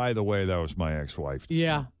like, by the way, that was my ex-wife.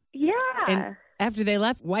 Yeah. Yeah. And after they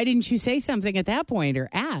left, why didn't you say something at that point or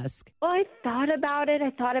ask? Well, I thought about it. I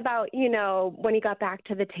thought about, when he got back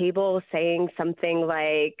to the table saying something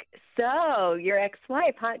like, "So, your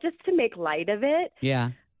ex-wife, huh?" Just to make light of it. Yeah.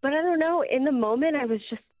 But I don't know. In the moment, I was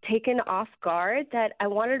just taken off guard that I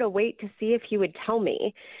wanted to wait to see if he would tell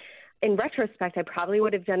me. In retrospect, I probably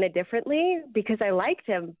would have done it differently because I liked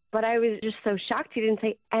him, but I was just so shocked he didn't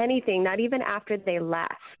say anything, not even after they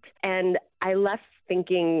left. And I left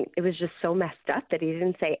thinking it was just so messed up that he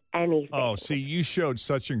didn't say anything. Oh, see, you showed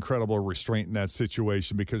such incredible restraint in that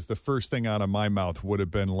situation because the first thing out of my mouth would have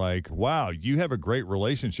been like, wow, you have a great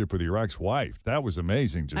relationship with your ex-wife. That was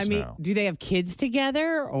amazing just now. Do they have kids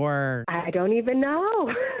together or? I don't even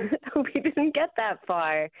know. We didn't get that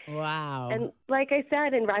far. Wow. And like I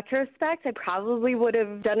said, in retrospect, I probably would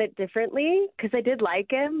have done it differently because I did like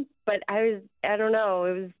him, but I don't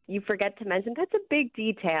know, you forget to mention that's a big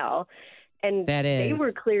detail. And that is. They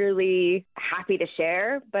were clearly happy to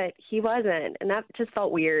share, but he wasn't. And that just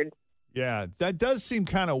felt weird. Yeah, that does seem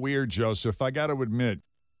kind of weird, Joseph. I got to admit.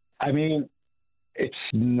 I mean, it's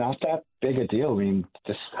not that big a deal. I mean,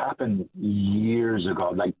 this happened years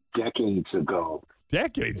ago, like decades ago.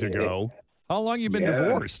 Decades ago? How long you been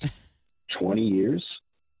divorced? 20 years.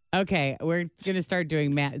 Okay, we're going to start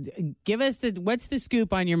doing math. Give us what's the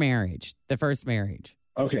scoop on your marriage, the first marriage?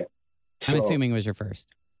 Okay. I'm assuming it was your first.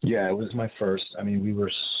 Yeah, it was my first. I mean, we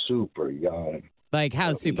were super young. Like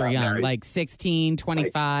how super got young? married. Like 16,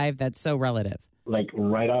 25? That's so relative. Like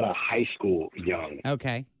right out of high school, young.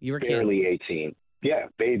 Okay. You were barely kids. 18. Yeah,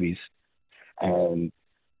 babies. And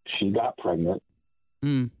she got pregnant.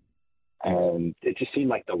 Mm. And it just seemed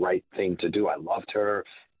like the right thing to do. I loved her.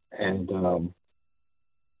 And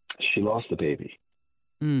she lost the baby.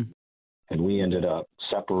 Mm. And we ended up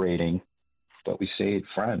separating, but we stayed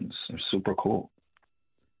friends. It was super cool.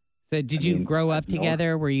 So did you grow up no-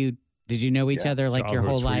 together? Did you know each other like your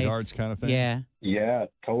whole life? Sweethearts kind of thing? Yeah. Yeah,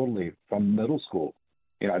 totally. From middle school.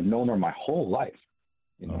 I've known her my whole life.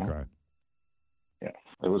 Okay. Yeah.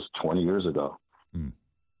 It was 20 years ago.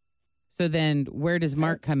 So then where does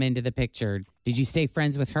Mark come into the picture? Did you stay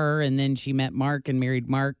friends with her and then she met Mark and married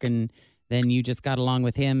Mark and then you just got along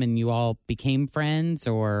with him and you all became friends,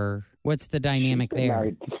 or what's the dynamic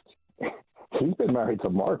there? He's been married to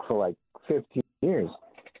Mark for like 15 years.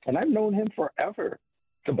 And I've known him forever.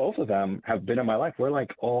 The both of them have been in my life. We're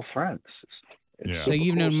like all friends. It's So you've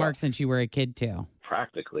super known cool Mark stuff. since you were a kid too.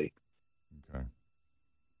 Practically.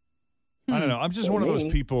 I don't know. I'm just one of those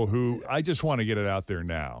people who I just want to get it out there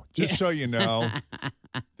now. Just so you know,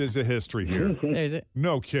 there's a history here. There's it.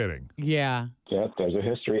 No kidding. Yeah. Yeah, there's a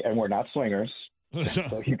history. And we're not swingers.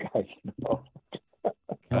 So you guys know.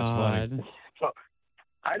 That's funny. So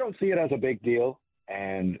I don't see it as a big deal.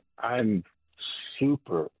 And I'm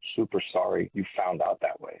super, super sorry you found out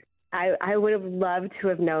that way. I would have loved to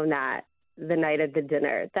have known that the night of the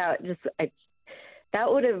dinner. That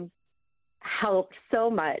would have helped so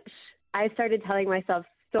much. I started telling myself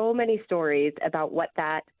so many stories about what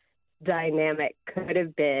that dynamic could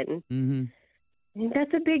have been. Mm-hmm. I think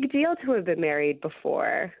that's a big deal to have been married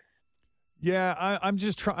before. Yeah,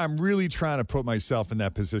 I'm really trying to put myself in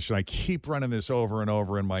that position. I keep running this over and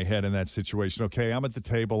over in my head in that situation. Okay, I'm at the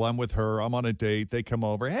table. I'm with her. I'm on a date. They come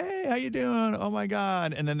over. Hey, how you doing? Oh, my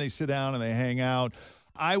God. And then they sit down and they hang out.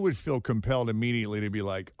 I would feel compelled immediately to be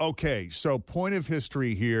like, okay, so point of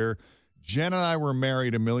history here. Jen and I were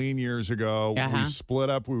married 1,000,000 years ago. We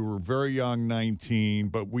split up. We were very young, 19,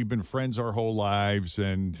 but we've been friends our whole lives.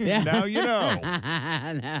 And now you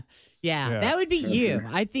know. Yeah, that would be you.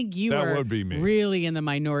 I think you That are would be me. really in the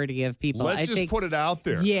minority of people. Let's I just think, put it out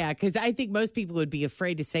there. Yeah, because I think most people would be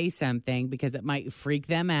afraid to say something because it might freak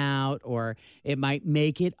them out or it might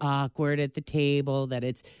make it awkward at the table, that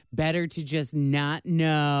it's better to just not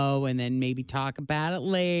know and then maybe talk about it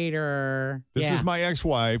later. This is my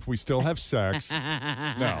ex-wife. We still have sex.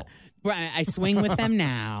 No. Right, I swing with them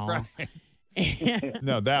now.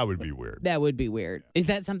 No, that would be weird. That would be weird. Is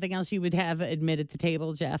that something else you would have admit at the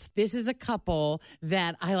table, Jeff? This is a couple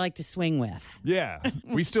that I like to swing with. Yeah,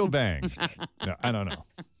 we still bang. No, I don't know.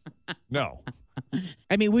 No.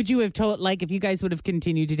 I mean, would you have told, like, if you guys would have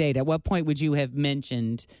continued to date, at what point would you have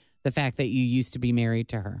mentioned the fact that you used to be married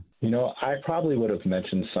to her? I probably would have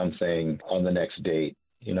mentioned something on the next date.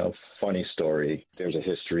 Funny story. There's a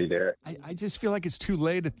history there. I just feel like it's too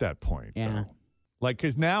late at that point. Yeah. Though. Like,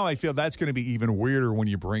 because now I feel that's going to be even weirder when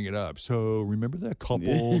you bring it up. So remember that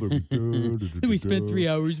couple that we spent 3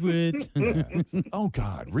 hours with? Oh,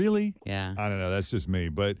 God, really? Yeah. I don't know. That's just me.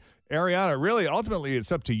 But Ariana, really, ultimately,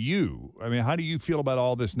 it's up to you. I mean, how do you feel about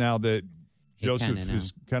all this now that Joseph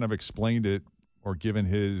has kind of explained it or given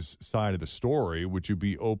his side of the story? Would you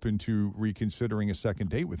be open to reconsidering a second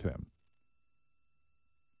date with him?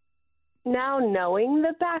 Now knowing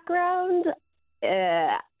the background,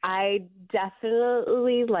 I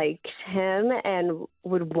definitely liked him and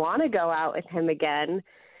would want to go out with him again.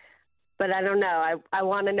 But I don't know. I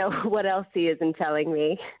want to know what else he isn't telling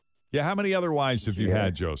me. Yeah, how many other wives have you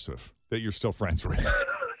had, Joseph, that you're still friends with?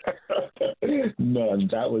 None.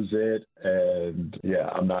 That was it. And yeah,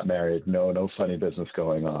 I'm not married. No funny business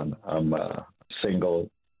going on. I'm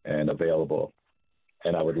single and available.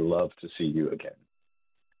 And I would love to see you again.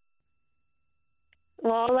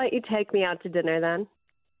 Well, I'll let you take me out to dinner then.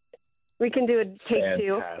 We can do a take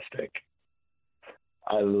two. Fantastic.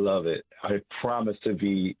 I love it. I promise to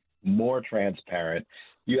be more transparent.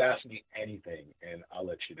 You ask me anything, and I'll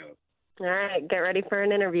let you know. All right, get ready for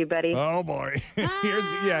an interview, buddy. Oh, boy.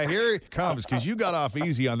 Here it comes, because you got off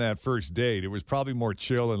easy on that first date. It was probably more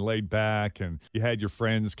chill and laid back, and you had your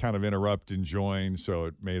friends kind of interrupt and join, so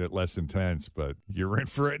it made it less intense, but you're in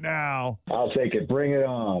for it now. I'll take it. Bring it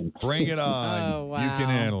on. Bring it on. Oh, wow. You can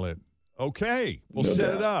handle it. Okay, we'll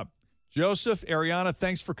set it up. Joseph, Ariana,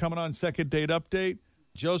 thanks for coming on Second Date Update.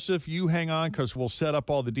 Joseph, you hang on because we'll set up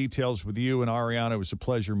all the details with you. And Ariana, it was a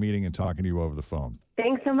pleasure meeting and talking to you over the phone.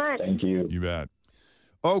 Thanks so much. Thank you. You bet.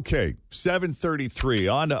 Okay,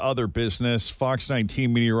 7:33. On to other business. Fox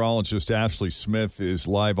 19 meteorologist Ashley Smith is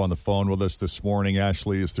live on the phone with us this morning.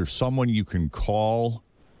 Ashley, is there someone you can call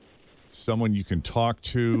someone you can talk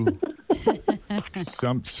to,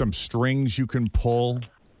 some strings you can pull.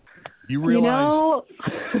 You realize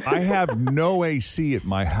I have no AC at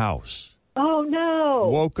my house. Oh, no.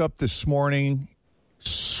 Woke up this morning,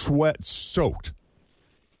 sweat soaked.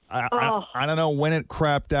 I don't know when it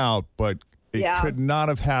crapped out, but it could not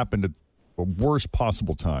have happened at the worst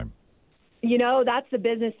possible time. That's the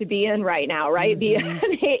business to be in right now, right? Be an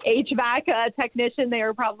HVAC technician. They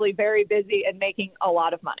are probably very busy and making a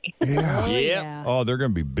lot of money. Yeah. Oh, they're going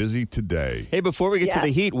to be busy today. Hey, before we get to the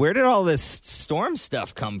heat, where did all this storm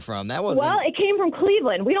stuff come from? That wasn't... Well, it came from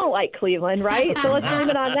Cleveland. We don't like Cleveland, right? So let's blame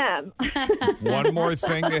it on them. One more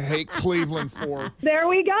thing to hate Cleveland for. There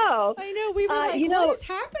we go. I know. We were like, what is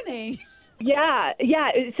happening? Yeah.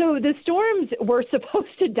 So the storms were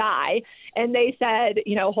supposed to die, and they said,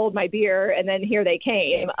 hold my beer, and then here they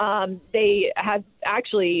came. They have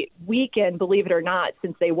actually weakened, believe it or not,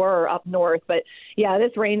 since they were up north. But,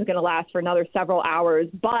 this rain's going to last for another several hours.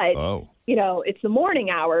 But, it's the morning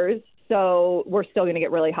hours, so we're still going to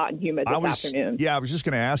get really hot and humid this afternoon. Yeah, I was just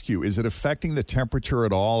going to ask you, is it affecting the temperature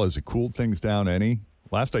at all? Has it cooled things down any?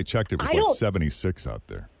 Last I checked, it was like 76 out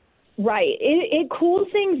there. Right. It cools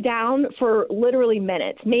things down for literally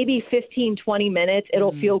minutes, maybe 15, 20 minutes.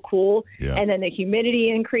 It'll feel cool. Yeah. And then the humidity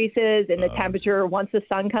increases and the temperature, once the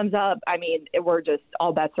sun comes up, we're just,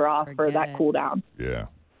 all bets are off for that cool down. Yeah.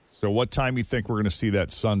 So what time do you think we're going to see that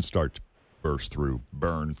sun start to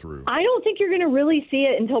burn through? I don't think you're going to really see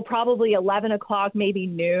it until probably 11 o'clock, maybe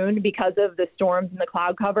noon, because of the storms and the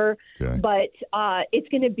cloud cover. Okay. But it's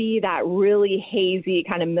going to be that really hazy,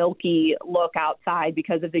 kind of milky look outside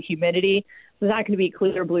because of the humidity. It's not going to be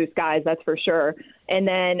clear blue skies, that's for sure. And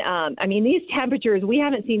then, these temperatures, we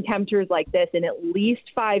haven't seen temperatures like this in at least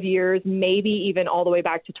 5 years, maybe even all the way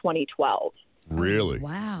back to 2012. Really?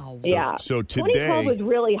 Wow. So today... 2012 was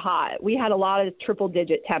really hot. We had a lot of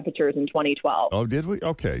triple-digit temperatures in 2012. Oh, did we?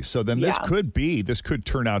 Okay. So then this could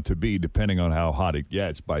turn out to be, depending on how hot it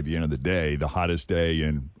gets, by the end of the day, the hottest day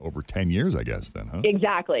in over 10 years, I guess, then, huh?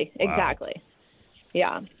 Exactly. Wow. Exactly.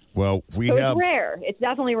 Yeah. Well, it's rare. It's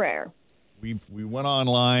definitely rare. We went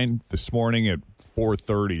online this morning at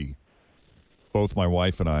 4:30. Both my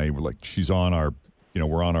wife and I were like, she's on our...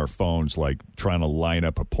 we're on our phones, like trying to line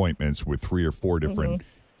up appointments with 3 or 4 different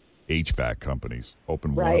HVAC companies,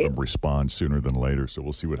 hoping one of them responds sooner than later. So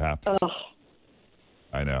we'll see what happens.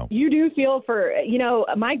 I know. You do feel for,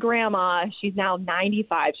 my grandma, she's now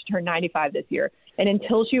 95. She turned 95 this year. And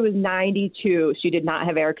until she was 92, she did not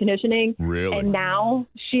have air conditioning. Really? And now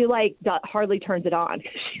she, hardly turns it on.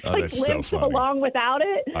 She, lives so along without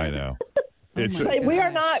it. I know. We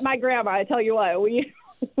are not my grandma, I tell you what. We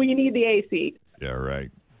need the AC. Yeah,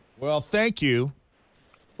 right. Well, thank you.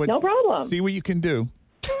 But no problem. See what you can do.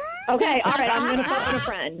 Okay, all right. I'm going to phone a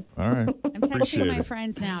friend. All right. I'm texting my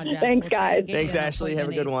friends now, Jeff. Thanks, guys. Thanks, Ashley. Have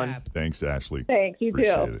a good one. Thanks, Ashley. Thanks. You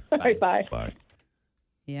too. All right, bye. Bye.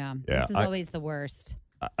 Yeah. This is always the worst.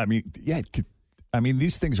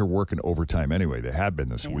 These things are working overtime anyway. They have been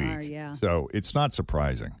this week. Yeah. So it's not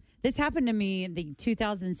surprising. This happened to me in the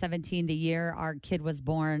 2017, the year our kid was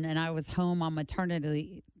born, and I was home on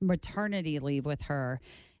maternity leave with her,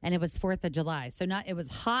 and it was 4th of July. So it was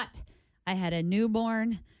hot. I had a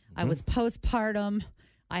newborn. I was postpartum.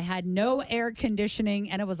 I had no air conditioning,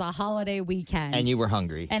 and it was a holiday weekend. And you were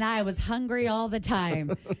hungry. And I was hungry all the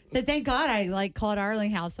time. So thank God I called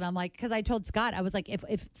Arlinghouse, and I'm like, because I told Scott, I was like,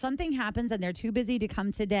 if something happens and they're too busy to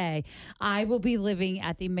come today, I will be living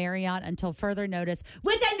at the Marriott until further notice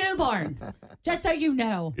with a newborn, just so you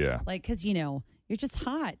know. Yeah. Because, you're just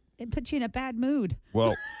hot. It puts you in a bad mood.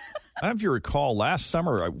 Well, I don't know if you recall, last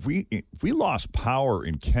summer, we lost power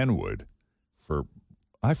in Kenwood for,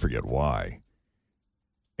 I forget why.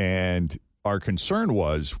 And our concern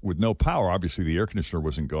was, with no power, obviously the air conditioner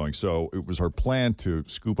wasn't going. So it was our plan to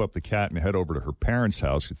scoop up the cat and head over to her parents'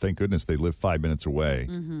 house. Thank goodness they live 5 minutes away.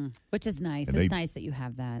 Mm-hmm. Which is nice. It's nice that you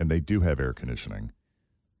have that. And they do have air conditioning.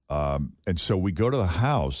 And so we go to the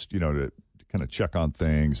house, to kind of check on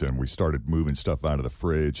things. And we started moving stuff out of the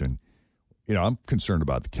fridge. And, I'm concerned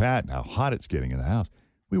about the cat and how hot it's getting in the house.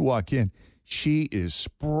 We walk in. She is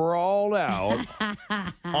sprawled out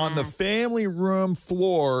on the family room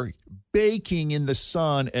floor, baking in the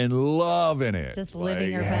sun and loving it. Just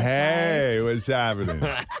living her best life. Hey, what's happening?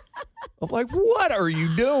 I'm like, what are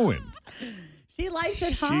you doing? She likes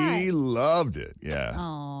it hot. She loved it. Yeah.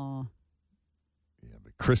 Aw. Yeah,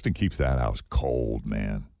 but Kristen keeps that house cold,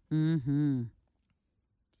 man. Mm-hmm.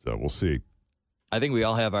 So we'll see. I think we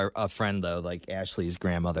all have a friend, though, like Ashley's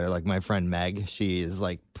grandmother, like my friend Meg. She is,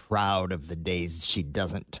 proud of the days she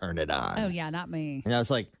doesn't turn it on. Oh, yeah, not me. And I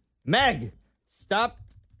was like, Meg, stop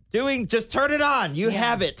Just turn it on. You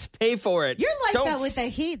have it. Pay for it. You're like that with the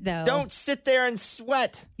heat, though. Don't sit there and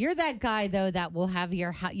sweat. You're that guy, though, that will have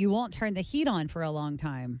you won't turn the heat on for a long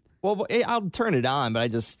time. Well, I'll turn it on, but I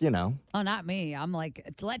just, Oh, not me. I'm like,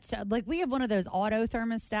 we have one of those auto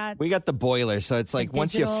thermostats. We got the boiler, so it's like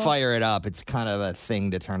once you fire it up, it's kind of a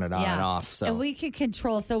thing to turn it on and off. So and we could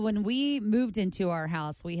control. So when we moved into our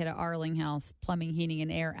house, we had an Arling house, plumbing, heating,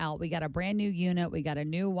 and air out. We got a brand new unit. We got a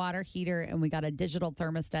new water heater, and we got a digital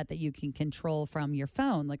thermostat that you can control from your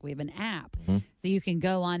phone. Like we have an app, so you can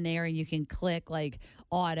go on there and you can click like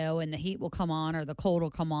auto, and the heat will come on or the cold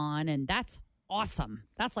will come on, and that's awesome.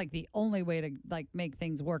 That's like the only way to like make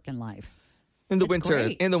things work in life. In the It's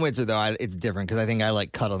winter though, it's different because I think I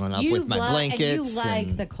like cuddling up with my blankets. And you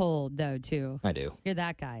like the cold though too. I do. You're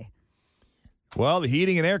that guy. Well, the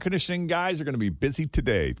heating and air conditioning guys are going to be busy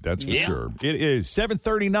today. That's for sure. It is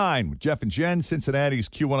 7:39 with Jeff and Jen, Cincinnati's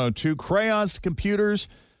Q102. Crayons to computers.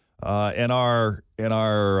 And our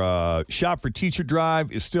Shop for Teacher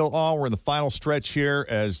drive is still on. We're in the final stretch here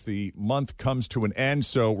as the month comes to an end.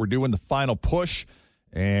 So we're doing the final push,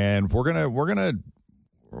 and we're gonna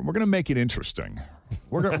make it interesting.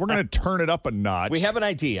 We're gonna turn it up a notch. We have an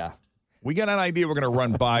idea. We got an idea we're going to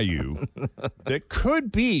run by you that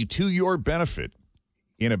could be to your benefit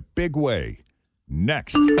in a big way.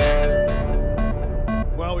 Next.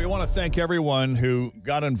 Well, we want to thank everyone who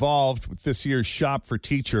got involved with this year's Shop for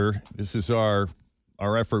Teacher. This is our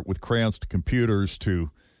effort with Crayons to Computers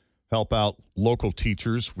to help out local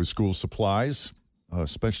teachers with school supplies,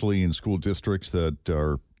 especially in school districts that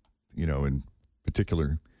are, in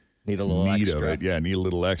particular need a little extra. Of it. Yeah, need a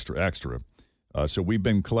little extra. So we've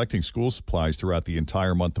been collecting school supplies throughout the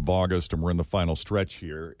entire month of August, and we're in the final stretch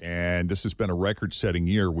here. And this has been a record-setting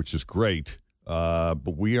year, which is great.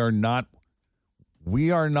 But we are not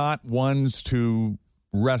ones to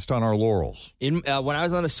rest on our laurels. When I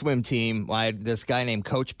was on a swim team, I had this guy named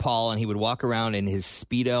Coach Paul, and he would walk around in his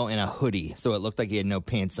Speedo and a hoodie, so it looked like he had no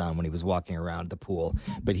pants on when he was walking around the pool.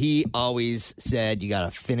 But he always said, you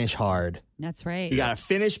got to finish hard. That's right. You got to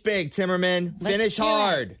finish big, Timmerman. Finish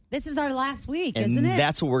hard. This is our last week, and isn't it?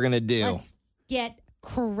 That's what we're going to do. Let's get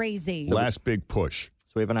crazy. Last big push.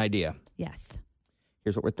 So we have an idea. Yes.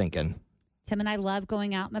 Here's what we're thinking. Tim and I love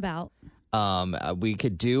going out and about. We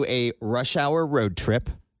could do a rush hour road trip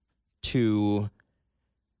to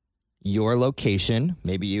your location.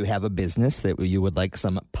 Maybe you have a business that you would like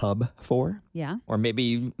some pub for. Yeah. Or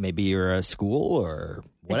maybe you're a school or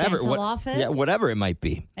whatever. A dental office. Yeah, whatever it might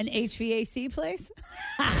be. An HVAC place.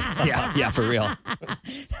 yeah, for real.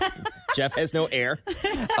 Jeff has no air.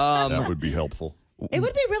 That would be helpful. It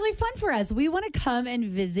would be really fun for us. We want to come and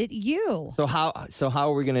visit you. So how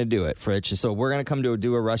are we going to do it, Fritch? So we're going to come to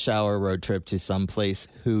do a rush hour road trip to some place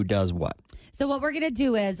who does what? So what we're going to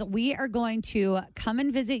do is we are going to come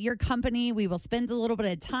and visit your company. We will spend a little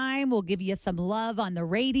bit of time. We'll give you some love on the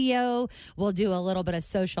radio. We'll do a little bit of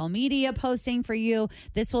social media posting for you.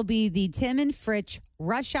 This will be the Tim and Fritch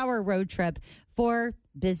Rush Hour Road Trip for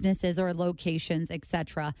businesses or locations,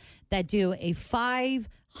 etc., that do a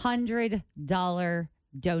 $500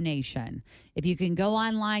 donation. If you can go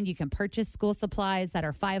online, you can purchase school supplies that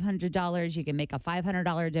are $500. You can make a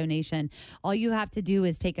 $500 donation. All you have to do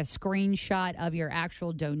is take a screenshot of your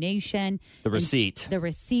actual donation. The receipt. The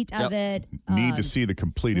receipt of it. Need to see the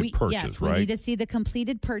completed purchase, yes, right? We need to see the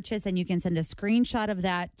completed purchase, and you can send a screenshot of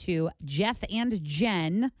that to Jeff and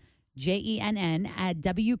Jenn, Jenn at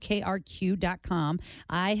WKRQ.com.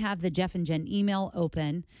 I have the Jeff and Jenn email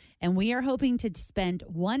open, and we are hoping to spend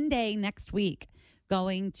one day next week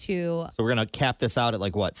going to... So we're going to cap this out at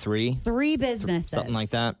like what, 3? 3 businesses. Something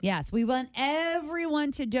like that? Yes. We want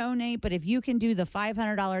everyone to donate, but if you can do the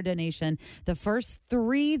 $500 donation, the first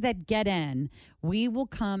 3 that get in, we will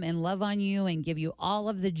come and love on you and give you all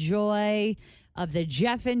of the joy of the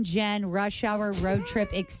Jeff and Jenn Rush Hour Road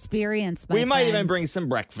Trip experience. We might even bring some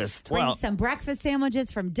breakfast. Bring some breakfast sandwiches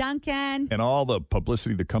from Dunkin'. And all the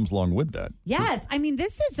publicity that comes along with that. Yes. I mean,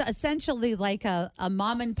 this is essentially like a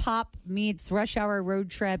mom and pop meets Rush Hour Road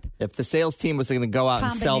Trip. If the sales team was going to go out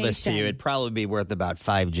and sell this to you, it'd probably be worth about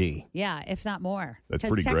 $5,000. Yeah, if not more. That's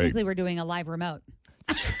pretty great. Because technically we're doing a live remote.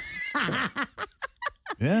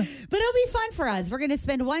 Yeah. But it'll be fun for us. We're going to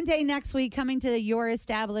spend one day next week coming to your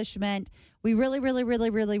establishment. We really, really,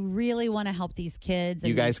 really, really, really want to help these kids. And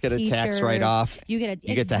you guys get a tax write-off. You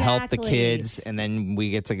get to help the kids, and then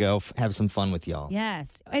we get to go have some fun with y'all.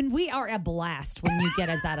 Yes. And we are a blast when you get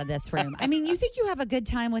us out of this room. I mean, you think you have a good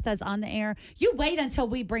time with us on the air? You wait until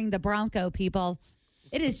we bring the Bronco, people.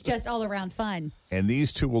 It is just all around fun. And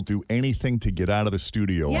these two will do anything to get out of the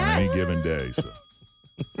studio on any given day. So.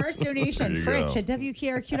 First donation, Fritch at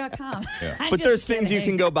WKRQ.com. Yeah. But there's things you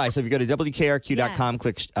can go buy. So if you go to WKRQ.com,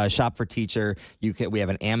 click Shop for Teacher, we have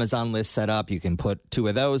an Amazon list set up. You can put 2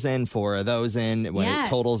 of those in, 4 of those in. When it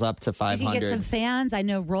totals up to 500. You can get some fans. I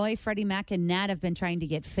know Roy, Freddie Mac, and Nat have been trying to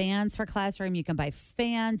get fans for classroom. You can buy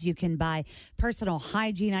fans. You can buy personal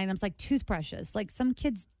hygiene items like toothbrushes. Like some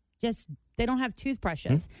kids they don't have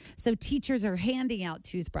toothbrushes. So teachers are handing out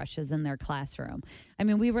toothbrushes in their classroom. I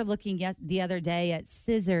mean, we were looking the other day at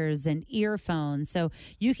scissors and earphones. So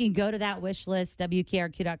you can go to that wish list,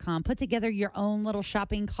 WKRQ.com, put together your own little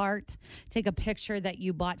shopping cart, take a picture that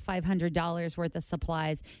you bought $500 worth of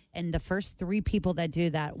supplies. And the first 3 people that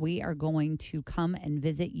do that, we are going to come and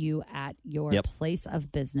visit you at your place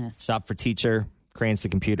of business. Shop for Teacher. Cranes to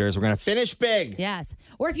computers. We're going to finish big. Yes.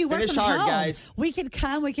 Or if you work finish from hard, home, guys. we could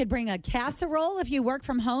come. We could bring a casserole if you work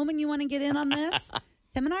from home and you want to get in on this.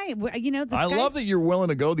 Tim and I, I love that you're willing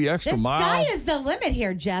to go the extra mile. This guy is the limit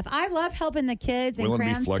here, Jeff. I love helping the kids, and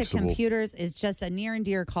Crayons to flexible. Computers is just a near and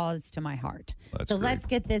dear cause to my heart. That's so great. let's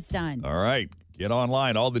get this done. All right. Get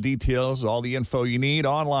online. All the details, all the info you need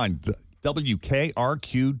online.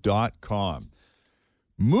 WKRQ.com.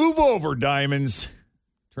 Move over, Diamonds.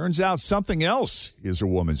 Turns out something else is a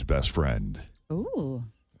woman's best friend. Ooh.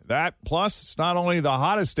 That, plus, it's not only the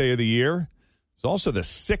hottest day of the year, it's also the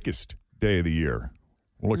sickest day of the year.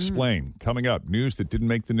 We'll explain. Coming up, news that didn't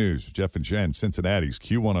make the news. Jeff and Jen, Cincinnati's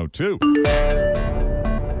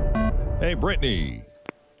Q102. Hey, Brittany.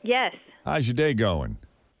 Yes. How's your day going?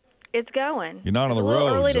 It's going. You're not on the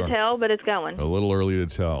road. roads. A little early to tell, but it's going. A little early to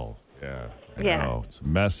tell. Yeah. I know. It's a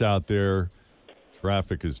mess out there.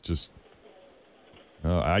 Traffic is just...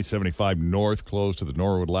 I-75 North closed to the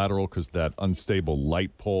Norwood Lateral because that unstable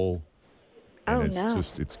light pole. And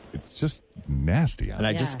it's just nasty. And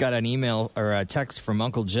I just got an email or a text from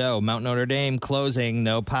Uncle Joe. Mount Notre Dame closing,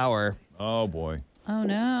 no power. Oh, boy. Oh,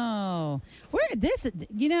 no.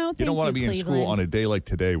 You don't want to be in school on a day like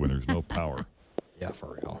today when there's no power. Yeah,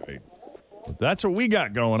 for real. Right. But that's what we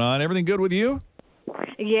got going on. Everything good with you?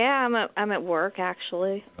 Yeah, I'm at work,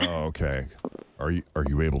 actually. Oh, okay. Are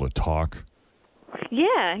you able to talk?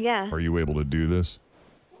 Yeah. Are you able to do this?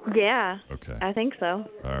 Yeah. Okay. I think so.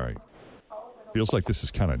 All right. Feels like this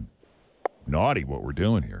is kind of naughty what we're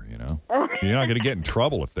doing here, you know? You're not going to get in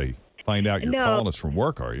trouble if they find out you're calling us from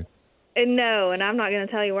work, are you? No, and I'm not going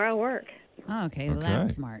to tell you where I work. Oh, okay. Well,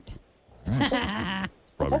 that's smart.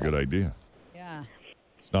 Probably a good idea. Yeah.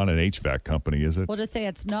 It's not an HVAC company, is it? We'll just say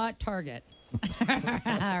it's not Target.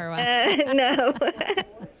 No.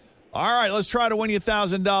 All right, let's try to win you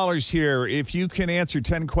 $1,000 here. If you can answer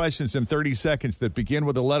 10 questions in 30 seconds that begin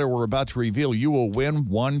with the letter we're about to reveal, you will win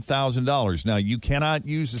 $1,000. Now, you cannot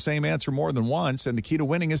use the same answer more than once, and the key to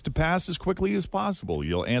winning is to pass as quickly as possible.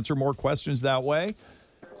 You'll answer more questions that way.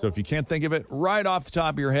 So if you can't think of it right off the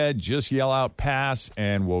top of your head, just yell out pass,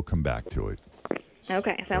 and we'll come back to it.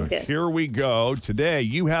 Okay, sounds good. Here we go. Today,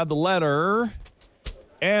 you have the letter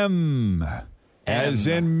M. As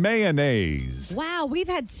in mayonnaise. Wow, we've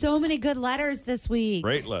had so many good letters this week.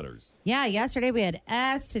 Great letters. Yeah, yesterday we had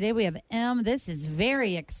S. Today we have M. This is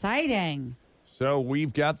very exciting. So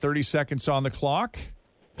we've got 30 seconds on the clock.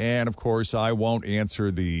 And, of course, I won't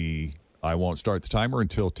start the timer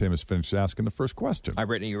until Tim has finished asking the first question. All right,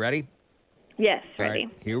 Brittany, you ready? Yes, All ready.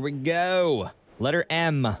 right, here we go. Letter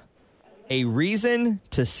M. A reason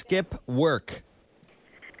to skip work.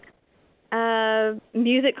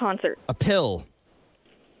 Music concert. A pill.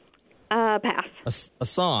 Pass. A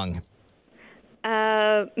song.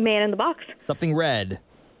 Man in the Box. Something red.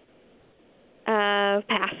 Pass.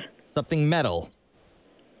 Something metal.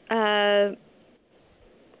 Pass.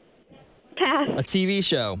 A TV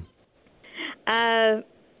show. Mad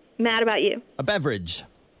About You. A beverage.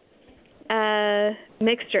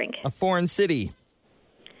 Mixed drink. A foreign city.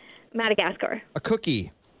 Madagascar. A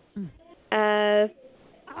cookie. Macadamia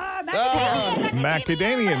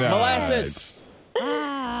nuts. Molasses.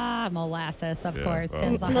 Molasses, of Yeah, course. well.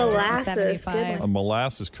 Tim's Molasses, 175. A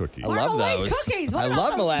molasses cookie. I love those. Cookies. What I about love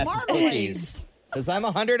those molasses marmalades? cookies. Because I'm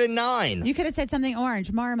 109. You could have said something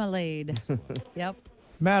orange. Marmalade. Yep.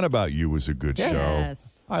 Mad About You was a good show.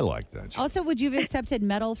 Yes. I like that show. Also, would you have accepted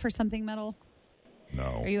metal for something metal?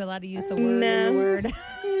 No. Are you allowed to use the word? The word?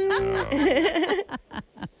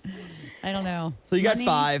 I don't know. So you got Money?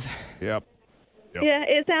 5. Yep. Yeah,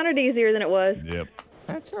 it sounded easier than it was. Yep.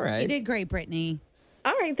 That's all You right. did great, Brittany.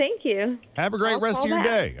 All right, thank you. Have a great I'll rest of call your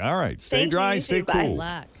back. day. All right. Stay Thank dry. you, Stay too. Bye. cool. Good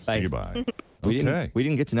luck. Say goodbye. We Okay.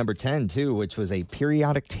 didn't get to number 10, too, which was a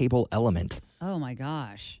periodic table element. Oh, my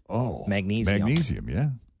gosh. Oh. Magnesium. Magnesium, yeah.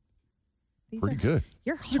 These Pretty are- good.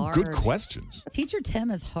 You're These are hard. good questions. Teacher Tim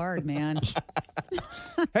is hard, man.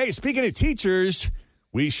 Hey, speaking of teachers,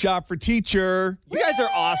 We shop for teacher. You guys are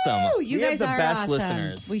awesome. You we guys have the are best awesome.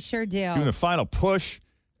 listeners. We sure do. Doing the final push.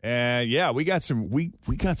 And we got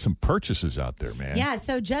some purchases out there, man. Yeah,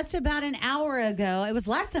 so just about an hour ago, it was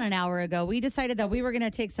less than an hour ago, we decided that we were going to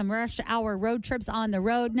take some rush hour road trips on the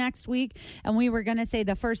road next week. And we were going to say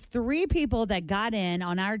the first 3 people that got in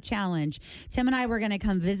on our challenge, Tim and I were going to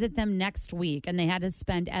come visit them next week. And they had to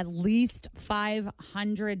spend at least $500,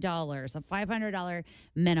 a $500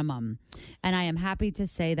 minimum. And I am happy to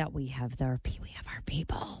say that we have our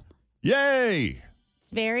people. Yay! It's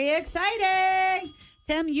very exciting.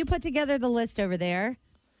 Tim, you put together the list over there.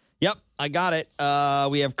 Yep, I got it.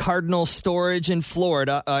 We have Cardinal Storage in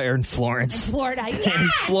Florida, or in Florence. In Florida, In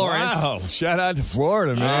yes! Florence. Wow, shout out to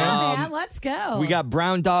Florida, man. Yeah, man, let's go. We got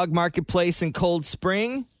Brown Dog Marketplace in Cold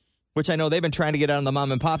Spring, which I know they've been trying to get on the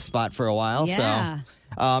mom and pop spot for a while. Yeah.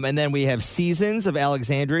 So, and then we have Seasons of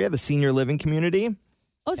Alexandria, the senior living community.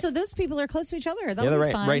 Oh, so those people are close to each other. That'll Yeah, they're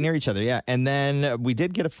be fun. right near each other. Yeah, and then we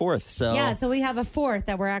did get a fourth. So Yeah, so we have a fourth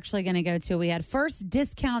that we're actually going to go to. We had First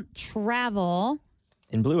Discount Travel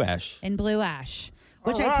in Blue Ash. in Blue Ash,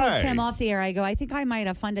 which All I told right. Tim off the air. I go, I think I might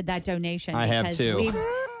have funded that donation. I have because too.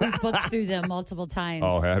 We've booked through them multiple times.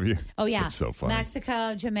 Oh, have you? Oh, yeah. That's so funny.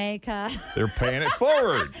 Mexico, Jamaica. They're paying it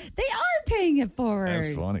forward. They are paying it forward.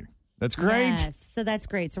 That's funny. That's great. Yes, so that's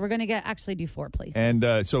great. So we're going to actually do 4 places. And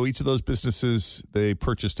so each of those businesses, they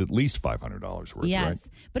purchased at least $500 worth, Yes, right?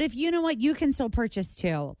 but if you know what, you can still purchase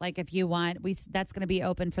too. Like if you want, that's going to be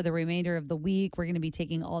open for the remainder of the week. We're going to be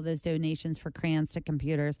taking all those donations for crayons to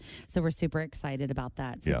computers, so we're super excited about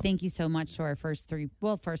that. So thank you so much to our first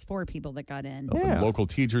 4 people that got in. Local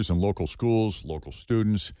teachers and local schools, local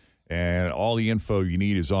students, and all the info you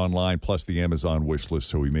need is online, plus the Amazon wish list.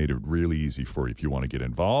 So we made it really easy for you if you want to get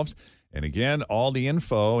involved. And again, all the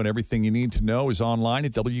info and everything you need to know is online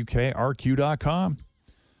at WKRQ.com.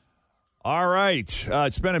 All right.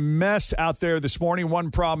 It's been a mess out there this morning, one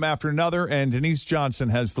problem after another, and Denise Johnson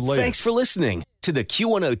has the latest. Thanks for listening to the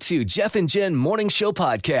Q102 Jeff and Jen Morning Show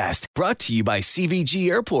podcast, brought to you by CVG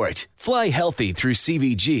Airport. Fly healthy through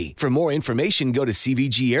CVG. For more information, go to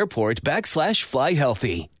CVG Airport /fly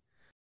healthy.